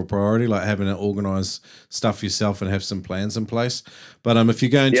much more of a priority, like having to organize stuff yourself and have some plans in place. But if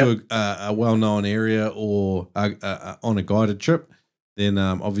you're going to a well-known area or on a guided trip, then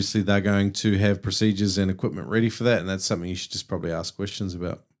obviously they're going to have procedures and equipment ready for that, and that's something you should just probably ask questions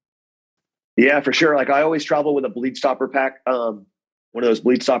about. Yeah, for sure. Like I always travel with a bleed stopper pack. one of those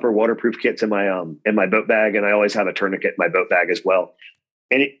bleed stopper waterproof kits in my boat bag, and I always have a tourniquet in my boat bag as well.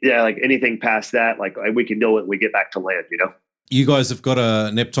 Like anything past that, like we can deal with when we get back to land, You guys have got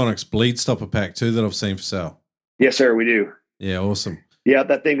a Neptonics bleed stopper pack too that I've seen for sale. Yes, sir, we do. Yeah, awesome. Yeah,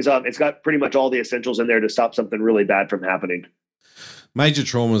 that thing's it's got pretty much all the essentials in there to stop something really bad from happening. Major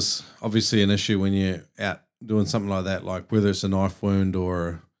trauma's obviously an issue when you're out doing something like that, like whether it's a knife wound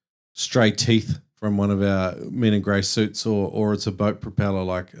or stray teeth from one of our men in grey suits, or it's a boat propeller.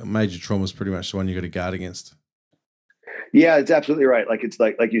 Like major trauma is pretty much the one you got to guard against. Yeah, it's absolutely right. Like it's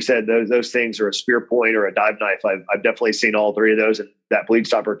like you said, those things are a spear point or a dive knife. I've definitely seen all three of those, and that bleed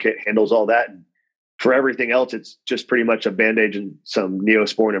stopper kit handles all that. And for everything else, it's just pretty much a bandage and some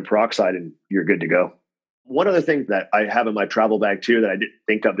Neosporin and peroxide, and you're good to go. One other thing that I have in my travel bag too that I didn't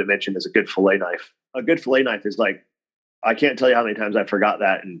think of to mention is a good fillet knife. A good fillet knife is like, I can't tell you how many times I forgot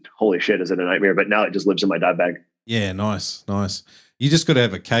that, and holy shit, is it a nightmare? But now it just lives in my dive bag. Yeah, nice. You just got to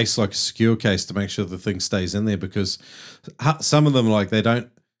have a case, like a secure case, to make sure the thing stays in there, because some of them,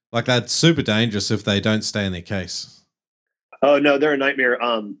 they're super dangerous if they don't stay in their case. Oh no, they're a nightmare.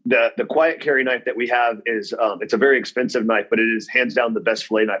 The quiet carry knife that we have is it's a very expensive knife, but it is hands down the best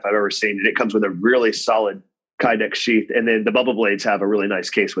fillet knife I've ever seen, and it comes with a really solid Kydex sheath, and then the bubble blades have a really nice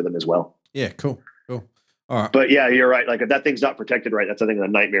case with them as well. Yeah, cool. All right, but yeah, you're right. Like if that thing's not protected right, that's I think a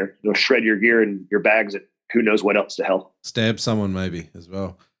nightmare. It'll shred your gear and your bags, and who knows what else to hell. Stab someone maybe as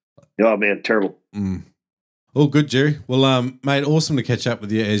well. Oh man, terrible. All good, Jerry. Well, mate, awesome to catch up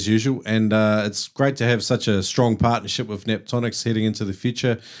with you as usual, and it's great to have such a strong partnership with Neptonics heading into the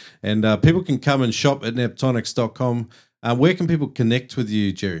future. And people can come and shop at neptonics.com. Where can people connect with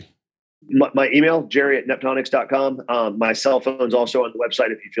you, Jerry? My email, jerry@neptonics.com. My cell phone's also on the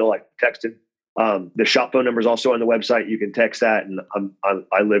website if you feel like texting. The shop phone number is also on the website. You can text that, and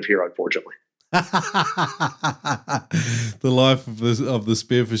I live here, unfortunately. The life of the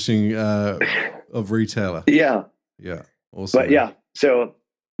spearfishing of retailer. Yeah, awesome. But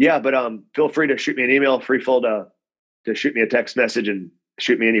feel free to shoot me an email. Free to shoot me a text message and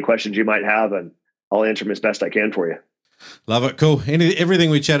shoot me any questions you might have, and I'll answer them as best I can for you. Love it. Cool.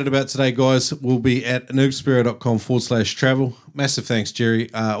 Everything we chatted about today, guys, will be at noobspearo.com/travel. Massive thanks, Jerry.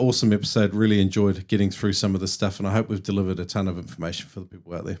 Awesome episode. Really enjoyed getting through some of the stuff, and I hope we've delivered a ton of information for the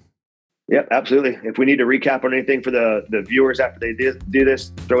people out there. Yep, absolutely. If we need to recap on anything for the viewers after they do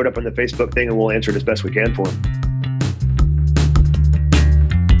this, throw it up on the Facebook thing, and we'll answer it as best we can for them.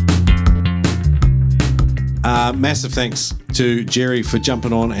 Massive thanks to Jerry for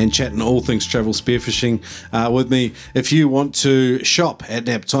jumping on and chatting all things travel spearfishing with me. If you want to shop at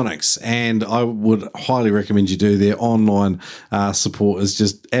Neptonics, and I would highly recommend you do, their online support is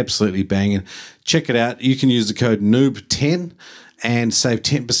just absolutely banging. Check it out. You can use the code NOOB10 and save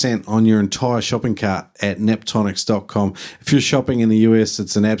 10% on your entire shopping cart at neptonics.com. If you're shopping in the US,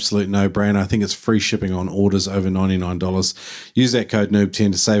 it's an absolute no-brainer. I think it's free shipping on orders over $99. Use that code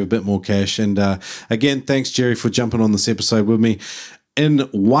NOOB10 to save a bit more cash. And again, thanks, Jerry, for jumping on this episode with me. In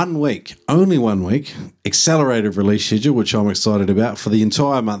 1 week, only 1 week, accelerated release schedule, which I'm excited about. For the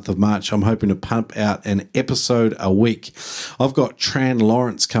entire month of March, I'm hoping to pump out an episode a week. I've got Tran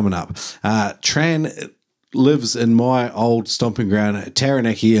Lawrence coming up. Tran lives in my old stomping ground,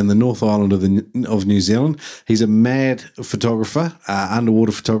 Taranaki, in the North Island of New Zealand. He's a mad photographer,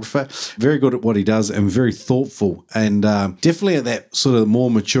 underwater photographer, very good at what he does and very thoughtful, and definitely at that sort of more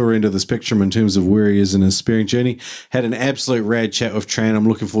mature end of the spectrum in terms of where he is in his spearing journey. Had an absolute rad chat with Tran. I'm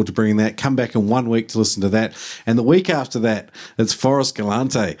looking forward to bringing that. Come back in 1 week to listen to that. And the week after that, it's Forrest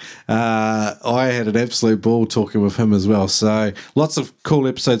Galante. I had an absolute ball talking with him as well. So lots of cool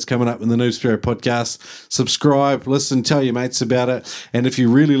episodes coming up in the Noob Spearo podcast. Subscribe, listen, tell your mates about it. And if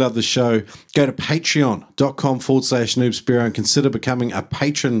you really love the show, go to patreon.com/Noob Spearo and consider becoming a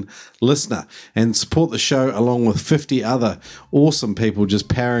patron listener and support the show along with 50 other awesome people just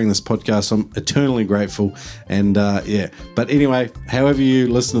powering this podcast. I'm eternally grateful. And but anyway, however you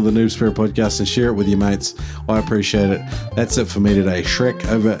listen to the Noob Spearo podcast and share it with your mates, I appreciate it. That's it for me today. Shrek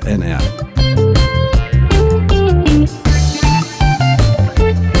over and out.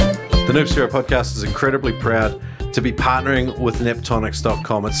 The Noob Spearo podcast is incredibly proud to be partnering with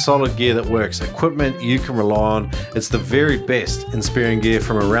Neptonics.com. It's solid gear that works, equipment you can rely on. It's the very best in spearing gear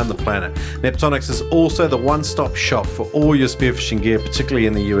from around the planet. Neptonics is also the one-stop shop for all your spearfishing gear, particularly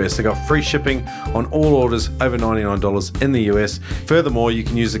in the US. They got free shipping on all orders over $99 in the US. Furthermore, you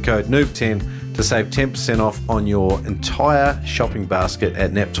can use the code NOOB10 to save 10% off on your entire shopping basket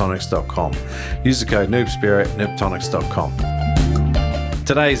at Neptonics.com. Use the code NoobSpearo at Neptonics.com.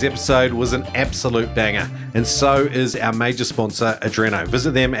 Today's episode was an absolute banger, and so is our major sponsor, Adreno.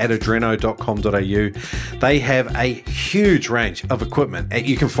 Visit them at adreno.com.au. They have a huge range of equipment.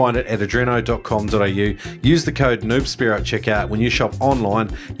 You can find it at adreno.com.au. Use the code NoobSpear at checkout. When you shop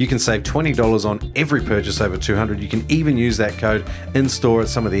online, you can save $20 on every purchase over $200. You can even use that code in store at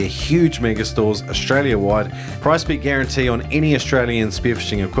some of their huge mega stores Australia-wide. Price beat guarantee on any Australian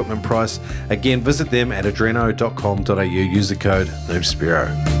spearfishing equipment price. Again, visit them at adreno.com.au. Use the code NoobSpear.